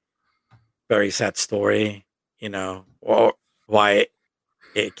very sad story, you know, or why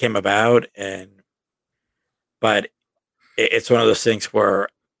it came about, but it's one of those things where,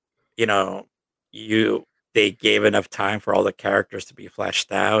 you know, they gave enough time for all the characters to be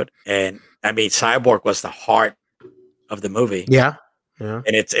fleshed out, and I mean, Cyborg was the heart of the movie. Yeah. And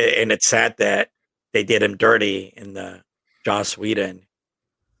it's sad that they did him dirty in the Joss Whedon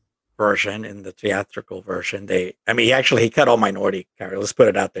version, in the theatrical version. He cut all minority characters. Let's put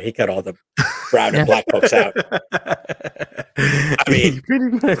it out there. He cut all the brown and black folks out. I mean,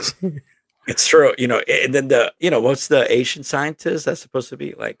 pretty much. It's true, you know. And then what's the Asian scientist that's supposed to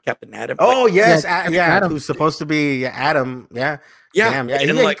be like Captain Atom? Oh, like, yes, Adam. Who's supposed to be Adam? Yeah. Damn, yeah.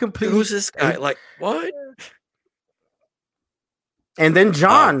 And like, who's this guy? Like, what? And then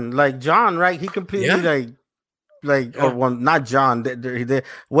John, right? He completely not John.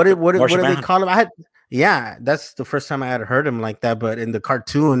 What do they call him? That's the first time I had heard him like that. But in the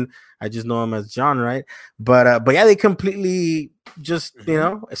cartoon, I just know him as John, right? But they completely just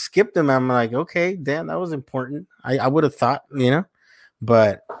skipped him. I'm like, okay, damn, that was important. I would have thought,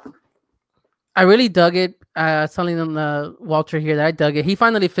 but I really dug it. Telling them Walter here that I dug it. He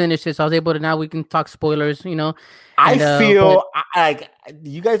finally finished it, so I was able to. Now we can talk spoilers. I feel like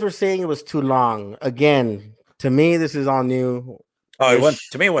you guys were saying it was too long. Again, to me, this is all new. Oh, it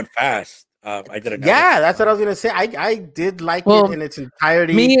went fast. I didn't know. Yeah, that's what I was gonna say. I did like it in its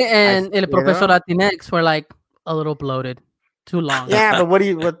entirety. Me and El Profesor Latinx were like a little bloated. Too long. Yeah, but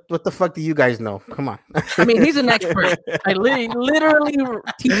what the fuck do you guys know? Come on. I mean, he's an expert. I literally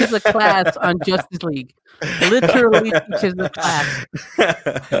teaches a class on Justice League. Literally teaches the class.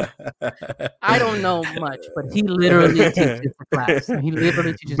 I don't know much, but he literally teaches the class. He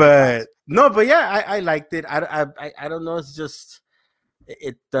literally teaches the class. But yeah, I liked it. I don't know. It's just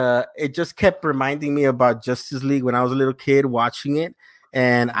it just kept reminding me about Justice League when I was a little kid watching it,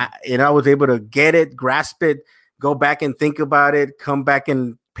 and I was able to get it, grasp it, go back and think about it, come back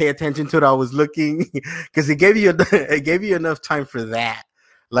and pay attention to it. I was looking because it gave you enough time for that.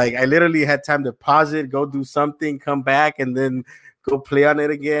 Like I literally had time to pause it, go do something, come back, and then go play on it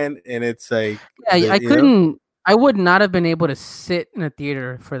again. And it's like, I would not have been able to sit in a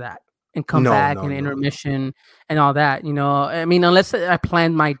theater for that and come back and intermission and all that. I mean, unless I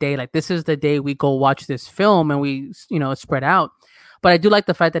planned my day, like this is the day we go watch this film and we, spread out. But I do like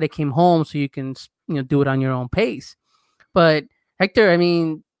the fact that it came home so you can, do it on your own pace. But Hector, I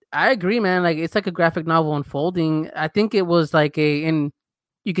mean, I agree, man. Like it's like a graphic novel unfolding. I think it was like and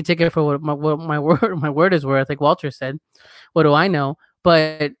you can take it for what my word is worth. Like Walter said, what do I know?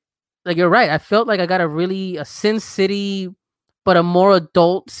 But like you're right. I felt like I got a Sin City but a more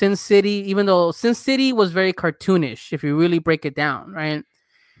adult Sin City. Even though Sin City was very cartoonish, if you really break it down, right?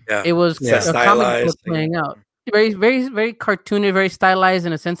 Yeah, it was a comic book playing out. Very, very, very cartoony, very stylized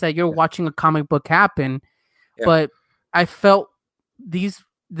in a sense that you're watching a comic book happen. Yeah. But I felt this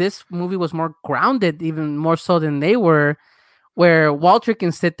movie was more grounded, even more so than they were, where Walter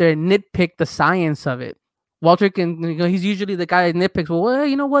can sit there and nitpick the science of it. Walter can, he's usually the guy that nitpicks. Well,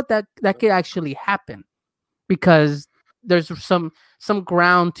 you know what? That could actually happen because there's some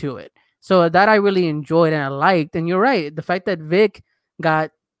ground to it. So that I really enjoyed and I liked. And you're right, the fact that Vic got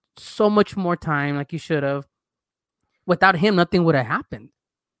so much more time, like you should have. Without him, nothing would have happened.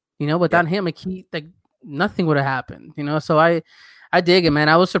 Without him, nothing would have happened. So I dig it, man.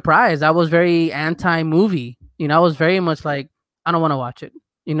 I was surprised. I was very anti-movie. I was very much like, I don't want to watch it.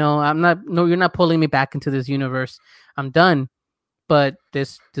 I'm not. No, you're not pulling me back into this universe. I'm done. But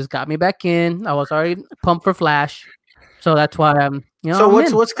this got me back in. I was already pumped for Flash, so that's why I'm. So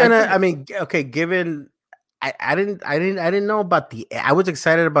what's gonna? I mean, okay. Given I didn't know about I was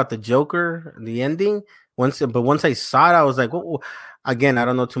excited about the Joker, the ending. But once I saw it, I was like, well, again, I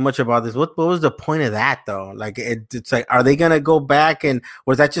don't know too much about this. What was the point of that though? Like it's like, are they gonna go back, and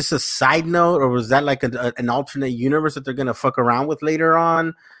was that just a side note, or was that like an alternate universe that they're gonna fuck around with later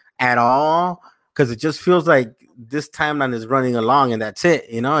on at all? Because it just feels like this timeline is running along and that's it.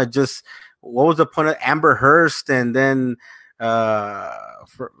 It just, what was the point of Amber Heard and then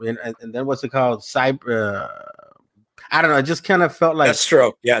and then what's it called? I don't know. It just kind of felt like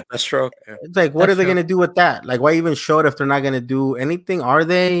Deathstroke. Yeah, Deathstroke. Yeah. It's like, what are they going to do with that? Like, why even show it if they're not going to do anything? Are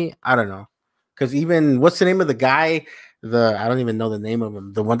they? I don't know. Because even, what's the name of the guy? I don't even know the name of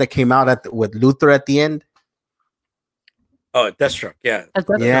him. The one that came out with Luthor at the end. Oh, Deathstroke. Yeah.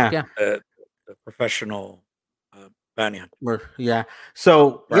 Yeah. The professional bounty hunter. Yeah.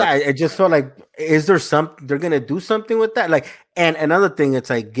 So yeah, it just felt like, is there something they're gonna do something with that? Like, and another thing, it's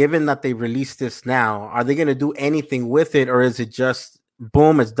like, given that they released this now, are they gonna do anything with it, or is it just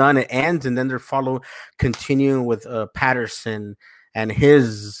boom, it's done, it ends, and then they're continuing with Patterson and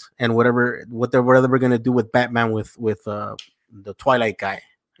whatever we're gonna do with Batman with the Twilight guy,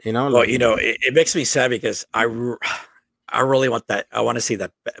 Well, it makes me sad because I really want that. I want to see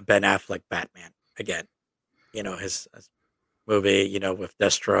that Ben Affleck Batman again. His movie, with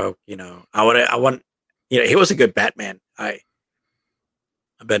Deathstroke, I want, he was a good Batman.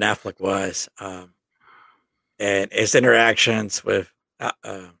 Ben Affleck was, and his interactions with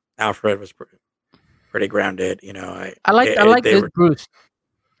Alfred was pretty grounded. I like this Bruce.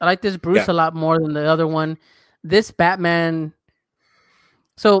 I like this Bruce a lot more than the other one. This Batman.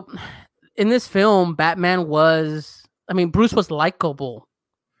 So in this film, Batman was, Bruce was likable.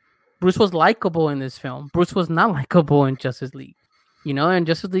 Bruce was likable in this film. Bruce was not likable in Justice League. In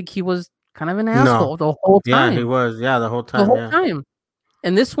Justice League, he was kind of an asshole the whole time. Yeah, he was. Yeah, the whole time. Time.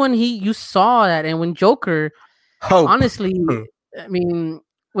 And this one, you saw that. And when Joker, honestly,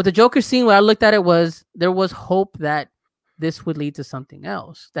 with the Joker scene, what I looked at it was, there was hope that this would lead to something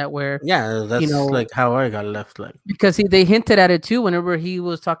else. That's like how I got left. Like, because they hinted at it too whenever he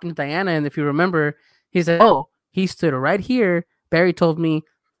was talking to Diana. And if you remember, he said, "Oh, he stood right here. Barry told me,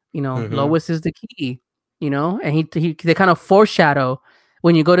 Lois is the key, and they kind of foreshadow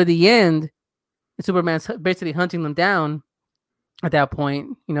when you go to the end, Superman's basically hunting them down at that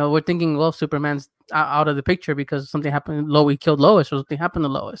point. We're thinking, well, Superman's out of the picture because something happened. He killed Lois, or something happened to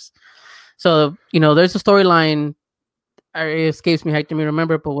Lois. So, there's a storyline. It escapes me. I can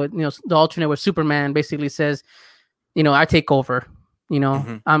remember, but what, the alternate where Superman basically says, I take over.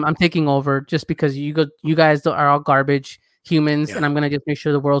 I'm taking over just because you guys are all garbage humans, and I'm gonna just make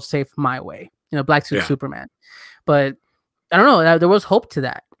sure the world's safe my way. Black suit Superman. But I don't know. There was hope to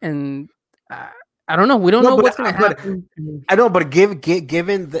that, and I don't know. We don't know what's gonna happen. I know, but given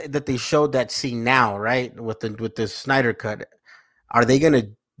that they showed that scene now, right, with the Snyder cut, are they gonna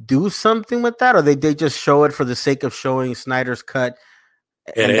do something with that, or they just show it for the sake of showing Snyder's cut?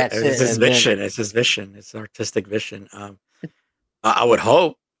 And it's his vision. It's his vision. It's an artistic vision. I would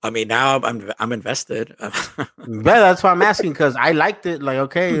hope. Now I'm invested. Yeah, that's why I'm asking, because I liked it.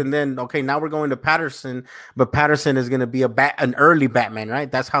 Like, and then now we're going to Patterson, but Patterson is going to be an early Batman,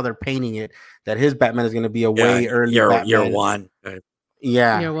 right? That's how they're painting it. That his Batman is going to be a way early Batman. Year one.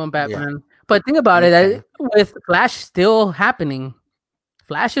 Yeah, year one Batman. Yeah. But think about it, with Flash still happening.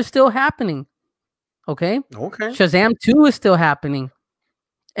 Flash is still happening. Okay. Shazam 2 is still happening,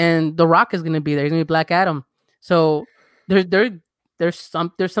 and The Rock is going to be there. He's going to be Black Adam. So there's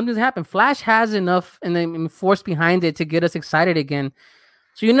something to happen. Flash has enough and then force behind it to get us excited again.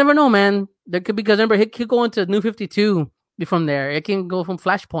 So you never know, man. There could be, because remember, it could go into New 52 from there. It can go from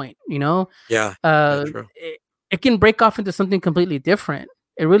Flashpoint, Yeah. True. it can break off into something completely different.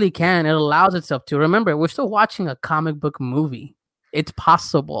 It really can. It allows itself to. Remember, we're still watching a comic book movie. It's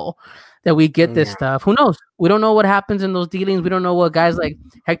possible that we get this stuff. Who knows? We don't know what happens in those dealings. We don't know what guys like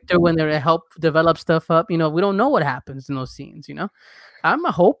Hector, when they help develop stuff up, we don't know what happens in those scenes, I'm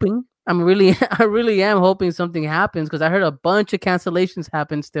hoping. I really am hoping something happens, because I heard a bunch of cancellations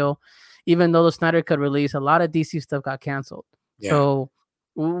happen still, even though the Snyder Cut release, a lot of DC stuff got canceled. Yeah. So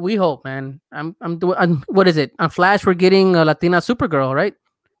we hope, man. I'm doing. What is it? On Flash, we're getting a Latina Supergirl, right?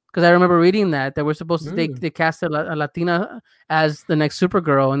 Because I remember reading that we're supposed to they cast a Latina as the next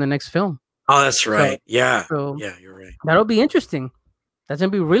Supergirl in the next film. Oh, that's right. Yeah, you're right. That'll be interesting. That's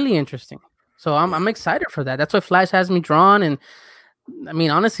gonna be really interesting. So I'm excited for that. That's why Flash has me drawn, and I mean,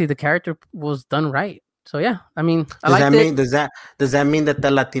 honestly, the character was done right. So yeah, I mean, does that mean that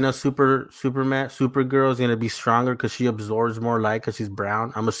the Latina Supergirl is gonna be stronger because she absorbs more light because she's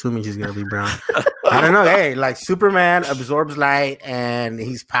brown? I'm assuming she's gonna be brown. I don't know. Hey, like Superman absorbs light and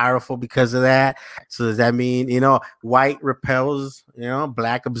he's powerful because of that. So does that mean white repels?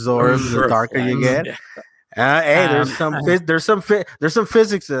 Black absorbs the darker you get. Hey, there's some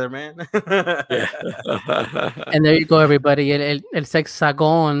physics there, man. And there you go, everybody. El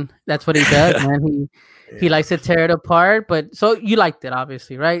Sexagon. That's what he does, man. He likes to tear it apart. But so you liked it,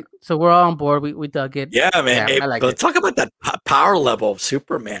 obviously, right? So we're all on board. We dug it. Yeah, man. I like it. Talk about that power level of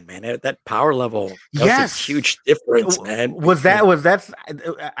Superman, man. That power level. That's a huge difference, man. Was that?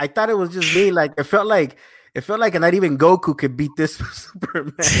 I thought it was just me. Like it felt like not even Goku could beat this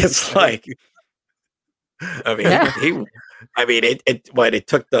Superman. It's like. I mean, it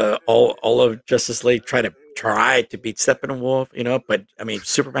took all of Justice League tried to beat Steppenwolf, but I mean,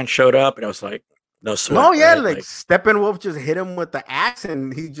 Superman showed up and I was like, no sweat. Oh yeah, right? like Steppenwolf just hit him with the axe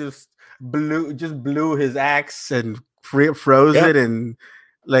and he just blew his axe and froze it, and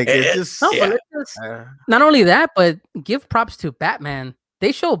like not only that, but give props to Batman.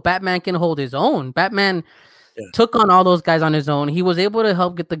 They show Batman can hold his own. Batman took on all those guys on his own. He was able to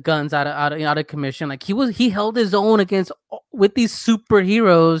help get the guns out of commission. Like he held his own with these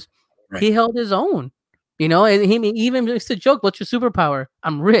superheroes. Right. He held his own, and he even makes a joke, what's your superpower?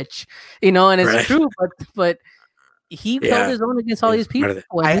 I'm rich, and it's true, but he held his own against all these people.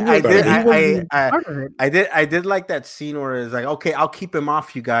 I did like that scene where it's like, okay, I'll keep him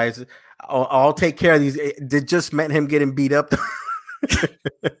off, you guys. I'll take care of these. It just meant him getting beat up.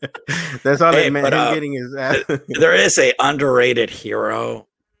 That's all it meant. Him getting his ass. There is a underrated hero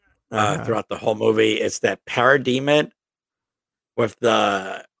throughout the whole movie. It's that Parademon with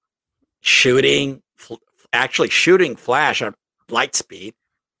the actually shooting Flash at light speed.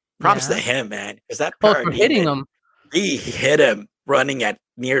 Props to him, man, because that Parademon, hitting him. He hit him running at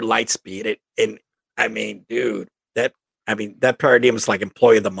near light speed. And I mean, dude, that Parademon was like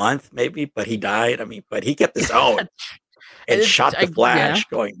employee of the month, maybe, but he died. I mean, but he kept his own. And shot the Flash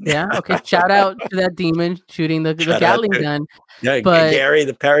going. Yeah, okay. Shout out to that demon shooting the Gatling gun. Yeah, but Gary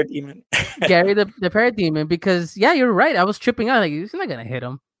the Parademon. Gary the Parademon, because you're right. I was tripping out. Like, he's not gonna hit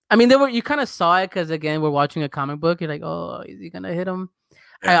him. I mean, you kind of saw it because again, we're watching a comic book. You're like, oh, is he gonna hit him?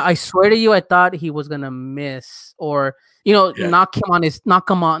 Yeah. I swear to you, I thought he was gonna miss or knock him on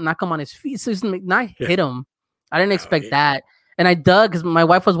his feet. So not hit him. I didn't expect that, and I dug because my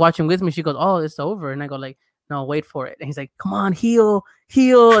wife was watching with me. She goes, "Oh, it's over," and I go like, no, wait for it. And he's like, come on, heal.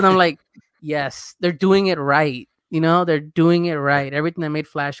 And I'm like, yes, they're doing it right. They're doing it right. Everything that made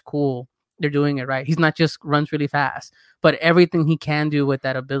Flash cool, they're doing it right. He's not just runs really fast, but everything he can do with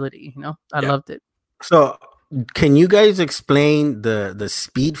that ability, I loved it. So can you guys explain the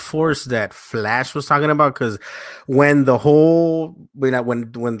speed force that Flash was talking about? Because when the whole, when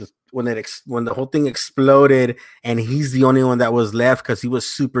the whole thing exploded and he's the only one that was left because he was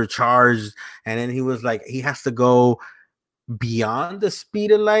supercharged, and then he was like, he has to go beyond the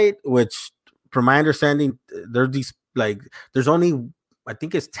speed of light, which from my understanding, there's only, I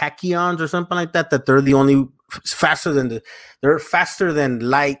think it's tachyons or something like that they're the only they're faster than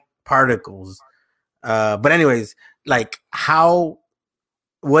light particles. But anyways, like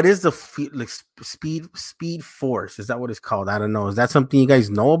what is the speed force? Is that what it's called? I don't know. Is that something you guys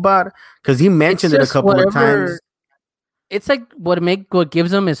know about? Because he mentioned it a couple of times. It's like what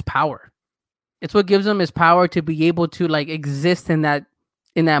gives him his power. It's what gives him his power to be able to like exist in that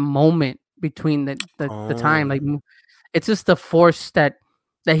moment between the time. Like it's just the force that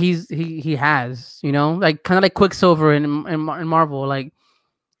he has. Like kind of like Quicksilver in Marvel. Like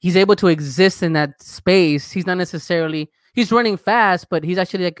he's able to exist in that space. He's not necessarily. He's running fast, but he's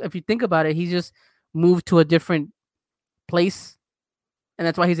actually like, if you think about it, he's just moved to a different place, and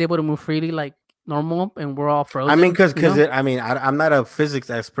that's why he's able to move freely like normal, and we're all frozen. I mean, I'm not a physics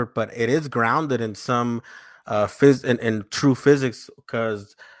expert, but it is grounded in some in true physics,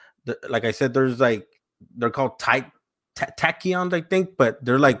 because like I said, there's like they're called tachyons, I think, but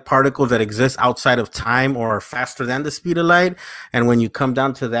they're like particles that exist outside of time or are faster than the speed of light. And when you come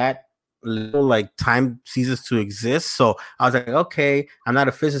down to that little, like, time ceases to exist. So I was like, okay, I'm not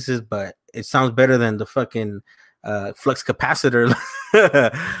a physicist, but it sounds better than the fucking flux capacitor.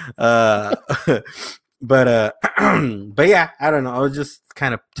 But but yeah, I don't know. I was just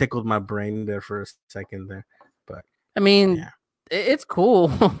kind of tickled my brain there for a second there. But I mean, it's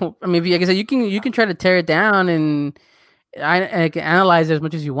cool. I mean, like I said, you can try to tear it down and I can analyze it as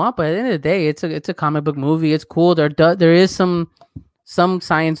much as you want, but at the end of the day, it's a comic book movie. It's cool. There is some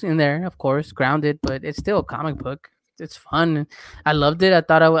science in there, of course, grounded, but it's still a comic book. It's fun. I loved it. I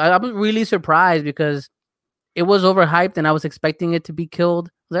thought I was really surprised because it was overhyped and I was expecting it to be killed.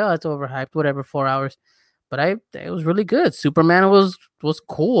 I was like, oh, it's overhyped, whatever, 4 hours. But it was really good. Superman was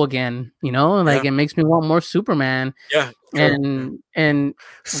cool again, like it makes me want more Superman. Yeah. And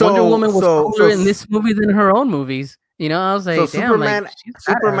so, Wonder Woman was cooler in this movie than her own movies. I was like, so damn,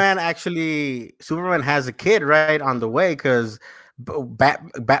 Superman has a kid right on the way because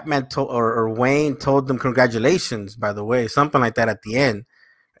Batman or Wayne told them congratulations, by the way, something like that at the end.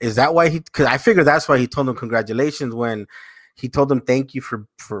 Is that why because I figured that's why he told them congratulations when he told them thank you for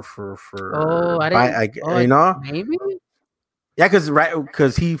maybe. Yeah,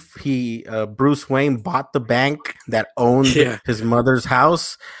 because he Bruce Wayne bought the bank that owned his mother's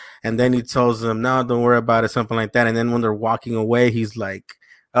house, and then he tells them, no, don't worry about it, something like that. And then when they're walking away, he's like,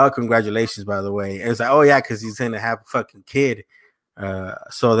 oh, congratulations, by the way. And it's like, oh yeah, because he's gonna have a fucking kid.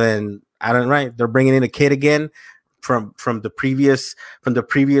 So then they're bringing in a kid again from the previous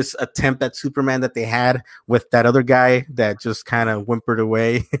attempt at Superman that they had with that other guy that just kind of whimpered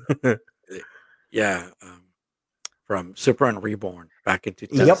away. From Superman Reborn back in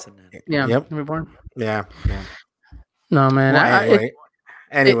 2000. Yep. Reborn. Yeah. No, man. Well,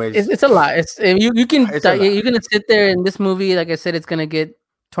 anyways, it's a lot. You're gonna sit there in this movie. Like I said, it's gonna get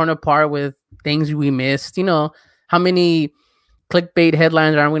torn apart with things we missed. How many clickbait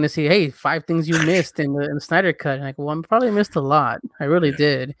headlines are I'm going to see? Hey, 5 things you missed in the Snyder Cut. And I probably missed a lot. I really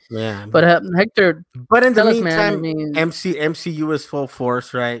did. Yeah. But Hector, but in the meantime, MCU is full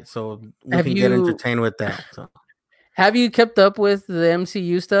force, right? So we can get entertained with that. So. Have you kept up with the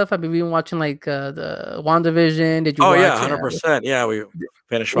MCU stuff? Have you been watching like the WandaVision? Did you? Oh yeah, 100%. Yeah, we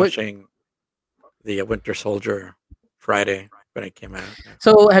finished watching the Winter Soldier Friday when it came out. Yeah.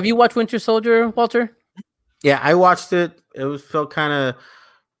 So, have you watched Winter Soldier, Walter? Yeah, I watched it. It felt kind of,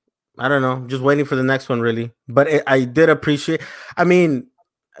 I don't know, just waiting for the next one, really. But I did appreciate. I mean,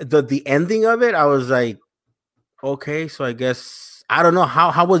 the ending of it. I was like, okay, so I guess I don't know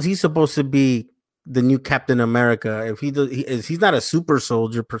how was he supposed to be the new Captain America if he's not a super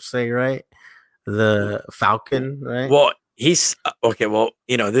soldier per se, right? The Falcon, right? Well, he's okay. Well,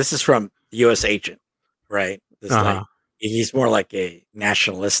 this is from U.S. Agent, right? Like, he's more like a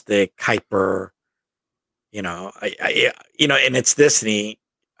nationalistic, hyper. And it's Disney,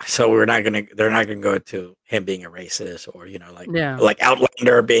 so they're not gonna go to him being a racist or like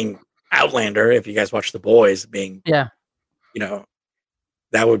Outlander being Outlander. If you guys watch The Boys, being that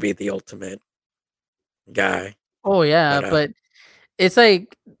would be the ultimate guy. Oh yeah, but it's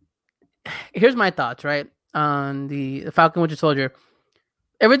like, here's my thoughts, right, on the Falcon Winter Soldier.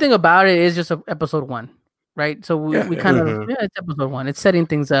 Everything about it is just episode 1, right? So we kind of it's episode 1. It's setting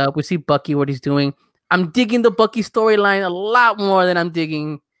things up. We see Bucky, what he's doing. I'm digging the Bucky storyline a lot more than I'm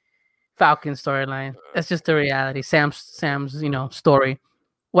digging Falcon's storyline. That's just the reality. Sam's story.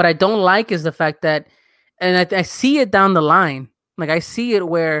 What I don't like is the fact that, and I see it down the line. Like I see it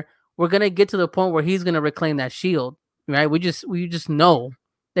where we're gonna get to the point where he's gonna reclaim that shield, right? We just know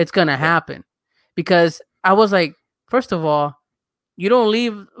it's gonna happen, because I was like, first of all, you don't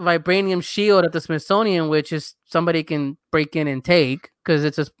leave vibranium shield at the Smithsonian, which is somebody can break in and take because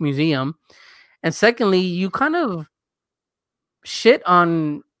it's a museum. And secondly, you kind of shit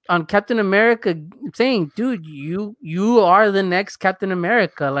on Captain America, saying, dude, you are the next Captain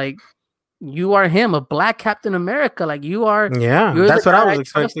America. Like, you are him, a black Captain America. Like, you are. Yeah, that's what I was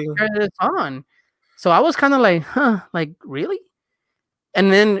expecting. So I was kind of like, like, really?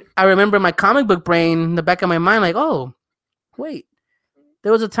 And then I remember my comic book brain in the back of my mind, like, oh, wait.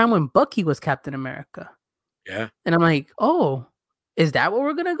 There was a time when Bucky was Captain America. Yeah. And I'm like, oh. Is that what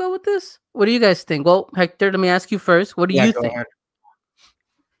we're gonna go with this? What do you guys think? Well, Hector, let me ask you first. What do you think?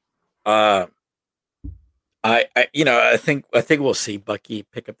 I think we'll see Bucky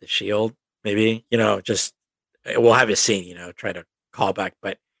pick up the shield. Maybe just we'll have a scene. Try to call back,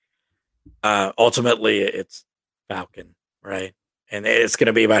 but ultimately it's Falcon, right? and it's going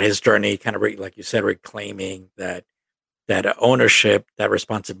to be about his journey, kind of like you said, reclaiming that ownership, that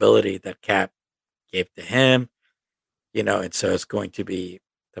responsibility that Cap gave to him, and so it's going to be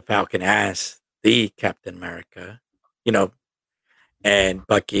the Falcon as the Captain America, and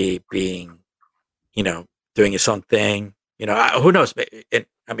Bucky being, doing his own thing. Who knows?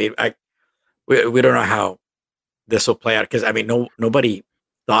 We don't know how this will play out because nobody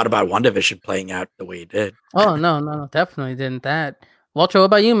thought about WandaVision playing out the way it did. Oh no, definitely didn't that. Walter, what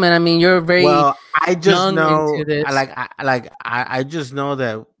about you, man? I mean, you're very I just young know, into this. I just know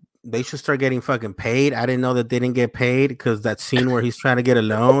that they should start getting fucking paid. I didn't know that they didn't get paid because that scene where he's trying to get a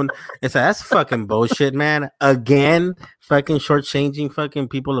loan, that's fucking bullshit, man. Again, fucking shortchanging fucking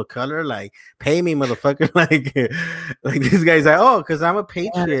people of color. Like, pay me, motherfucker. Like this guy's like, oh, because I'm a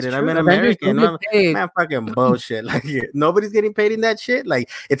patriot and I'm an American. Man, fucking bullshit. Like, nobody's getting paid in that shit.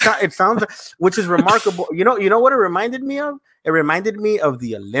 Like, it sounds, which is remarkable. You know what it reminded me of? It reminded me of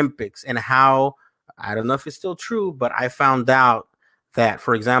the Olympics and how, I don't know if it's still true, but I found out that,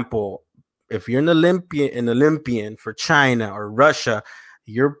 for example, if you're an Olympian for China or Russia,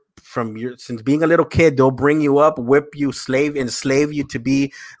 since being a little kid, they'll bring you up, whip you, enslave you to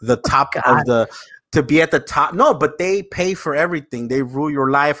be the top to be at the top. No, but they pay for everything. They rule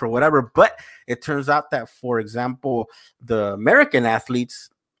your life or whatever. But it turns out that, for example, the American athletes,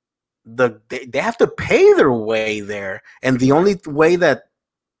 they have to pay their way there. And the only way that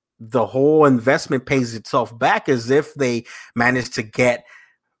the whole investment pays itself back is if they manage to get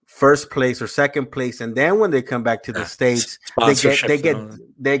first place or second place, and then when they come back to the States, they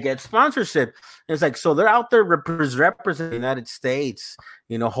get sponsorship. And it's like, so they're out there representing the United States,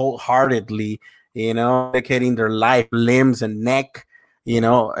 wholeheartedly, dedicating their life, limbs, and neck,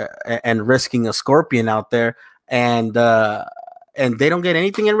 and risking a scorpion out there, and they don't get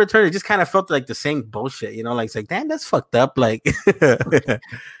anything in return. It just kind of felt like the same bullshit, it's like, damn, that's fucked up, like.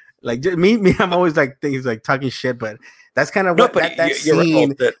 Like me, I'm always like things like talking shit, but that's kind of what that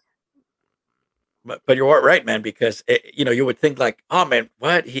scene. But you're right, man, because you would think like, oh man,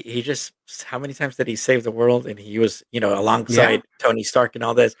 what he just, how many times did he save the world, and he was alongside Tony Stark and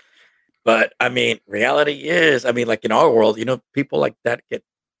all this. But I mean, reality is, like in our world, people like that get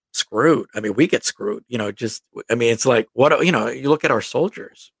screwed. We get screwed. It's like what you look at our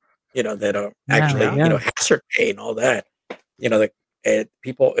soldiers, that are actually hazard pay and all that.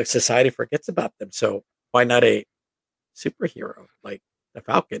 Society forgets about them. So why not a superhero like the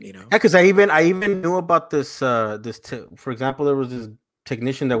Falcon? Yeah, because I even knew about this. For example, there was this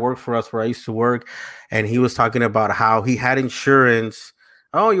technician that worked for us where I used to work, and he was talking about how he had insurance.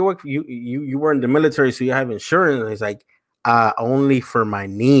 Oh, you were in the military, so you have insurance. And he's like, only for my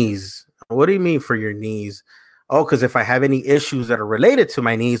knees. What do you mean for your knees? Oh, because if I have any issues that are related to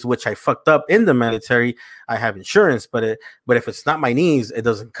my knees, which I fucked up in the military, I have insurance. But if it's not my knees, it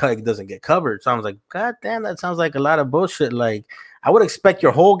doesn't get covered. So I was like, God damn, that sounds like a lot of bullshit. Like, I would expect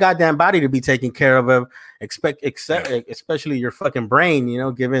your whole goddamn body to be taken care of, especially your fucking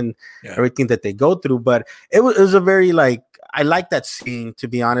brain, given everything that they go through. But it was a very, like, I like that scene, to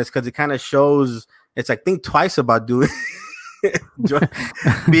be honest, because it kind of shows, it's like, think twice about doing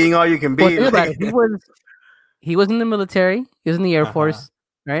being all you can be. Well, he was in the military. He was in the Air Force,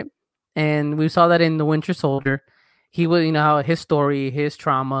 right? And we saw that in The Winter Soldier. He was, how his story, his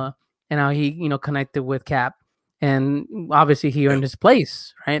trauma, and how he, connected with Cap. And obviously he earned his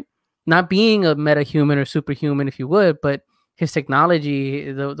place, right? Not being a metahuman or superhuman, if you would, but his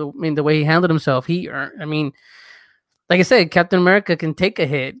technology, the way he handled himself, he earned. Like I said, Captain America can take a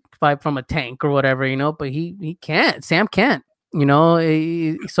hit from a tank or whatever, but he can't. Sam can't.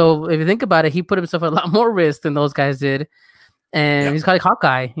 So if you think about it, he put himself at a lot more risk than those guys did, and he's got like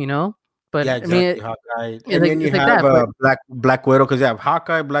Hawkeye, But exactly. Hawkeye, and then you have Black Widow, because you have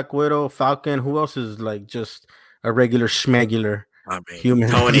Hawkeye, Black Widow, Falcon. Who else is like just a regular schmegular human?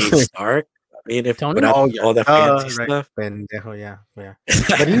 Tony Stark. If Tony, all the fancy stuff, pendejo, yeah.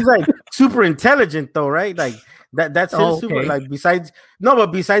 But he's like super intelligent, though, right? Like that's his super. Like besides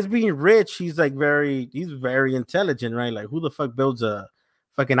being rich, he's very intelligent, right? Like, who the fuck builds a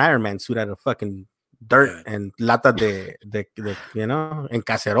fucking Iron Man suit out of fucking dirt and lata de en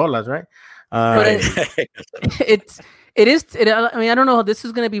cacerolas, right? It is. I don't know. This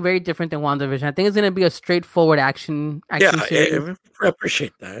is going to be very different than WandaVision. I think it's going to be a straightforward action series. I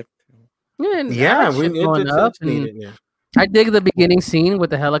appreciate that. I dig the beginning scene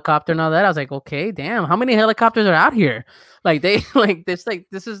with the helicopter and all that. I was like, okay, damn, how many helicopters are out here? Like, they this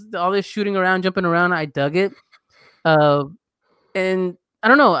is all this shooting around, jumping around. I dug it. And I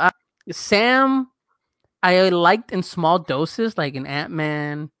don't know, Sam, I liked in small doses, like in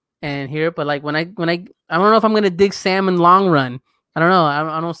Ant-Man and here, but like when I don't know if I'm gonna dig Sam in long run. I don't know.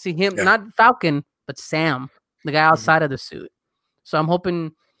 I don't see him, not Falcon, but Sam, the guy outside of the suit. So I'm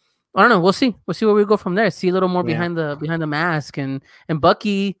hoping. I don't know. We'll see. We'll see where we go from there. See a little more behind the mask and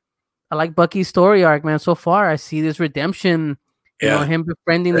Bucky. I like Bucky's story arc, man. So far, I see this redemption. You know, him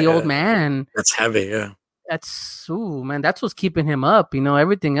befriending the old man. That's heavy, yeah. That's man. That's what's keeping him up. You know,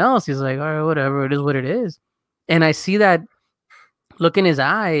 everything else, he's like, all right, whatever. It is what it is. And I see that look in his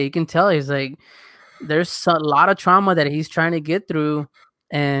eye. You can tell he's like, there's a lot of trauma that he's trying to get through,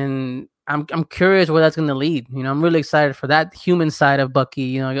 and I'm curious where that's going to lead. You know, I'm really excited for that human side of Bucky.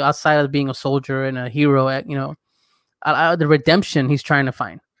 You know, outside of being a soldier and a hero. You know, the redemption he's trying to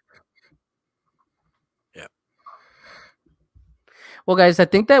find. Yeah. Well, guys, I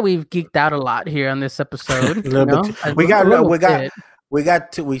think that we've geeked out a lot here on this episode.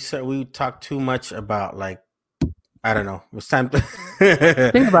 We talked too much about, like, I don't know. It was time to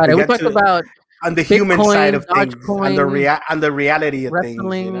think about it. We talked about on the human Bitcoin, side of things, Dogecoin, on the reality of wrestling.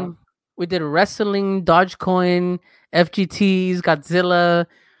 things. You know? We did wrestling, Dogecoin, FGTs, Godzilla,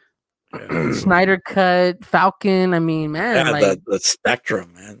 Snyder Cut, Falcon. I mean, man, like the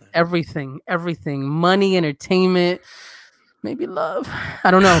spectrum, man. Everything, money, entertainment, maybe love. I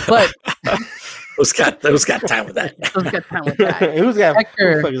don't know, but who's got time with that?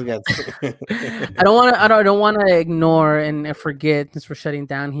 Hector, I don't want to ignore and forget, since we're shutting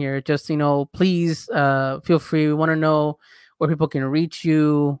down here. Just, you know, please feel free. We want to know where people can reach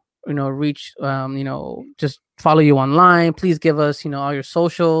you. You know, just follow you online. Please give us, you know, all your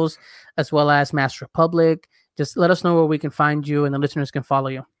socials, as well as Master Republic. Just let us know where we can find you and the listeners can follow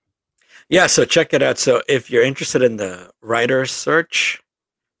you. Yeah, so check it out. So if you're interested in the writer search,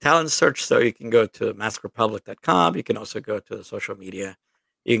 talent search, so you can go to maskrepublic.com. You can also go to the social media.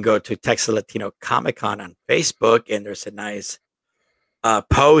 You can go to Texas Latino Comic Con on Facebook, and there's a nice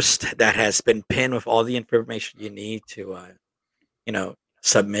post that has been pinned with all the information you need to, you know,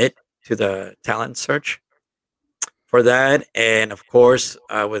 submit to the talent search for that. And of course,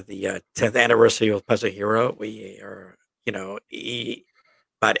 with the 10th anniversary of Puzzle Hero, we are, you know,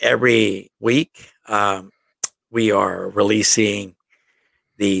 about every week, we are releasing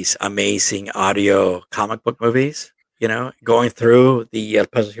these amazing audio comic book movies, you know, going through the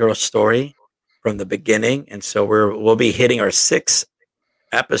Puzzle Hero story from the beginning. And so we'll be hitting our 6th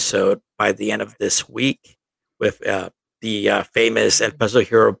episode by the end of this week with the famous El Puzzle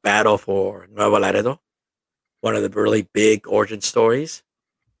Hero battle for Nuevo Laredo, one of the really big origin stories,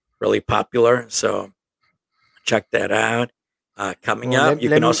 really popular. So check that out. Coming up, you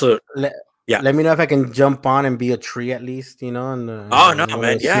can also let me know if I can jump on and be a tree at least, you know.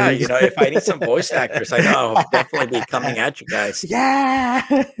 Man, yeah, you know, if I need some voice actors, I know I'll definitely be coming at you guys. Yeah.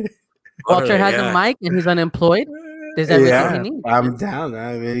 Walter has a mic and he's unemployed. There's everything he needs. I'm down.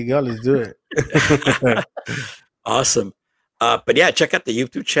 There you go. Let's do it. Awesome. But yeah, check out the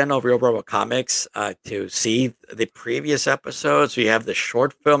YouTube channel of Real Bravo Comics to see the previous episodes. We have the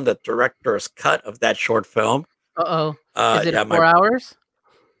short film, the director's cut of that short film. Is it 4 hours?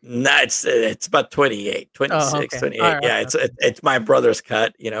 No, it's about 28, 26, 28. Right, yeah, it's my brother's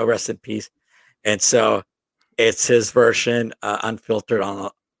cut, you know, rest in peace. And so it's his version, unfiltered.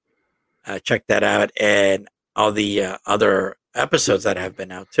 Check that out, and all the other episodes that have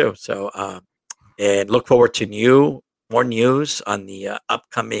been out too. So and look forward to more news on the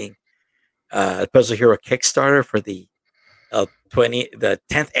upcoming Puzzle Hero Kickstarter for the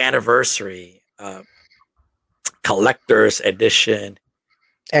 10th anniversary collector's edition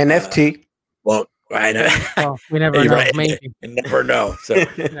NFT. Well, I know. Well, we never know. Right. Maybe. You never know. So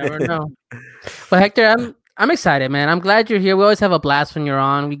never know. Well, Hector, I'm excited, man. I'm glad you're here. We always have a blast when you're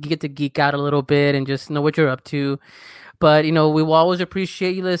on. We get to geek out a little bit and just know what you're up to. But, you know, we will always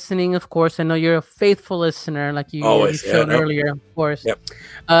appreciate you listening, of course. I know you're a faithful listener, like you showed earlier, of course. Yep.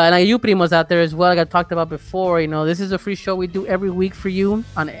 And you primos out there as well, like I talked about before. You know, this is a free show we do every week for you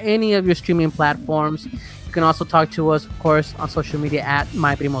on any of your streaming platforms. You can also talk to us, of course, on social media at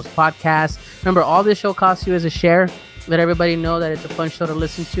My Primos Podcast. Remember, all this show costs you is a share. Let everybody know that it's a fun show to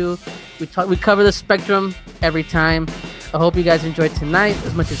listen to. We cover the spectrum every time. I hope you guys enjoyed tonight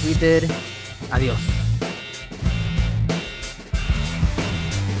as much as we did. Adios.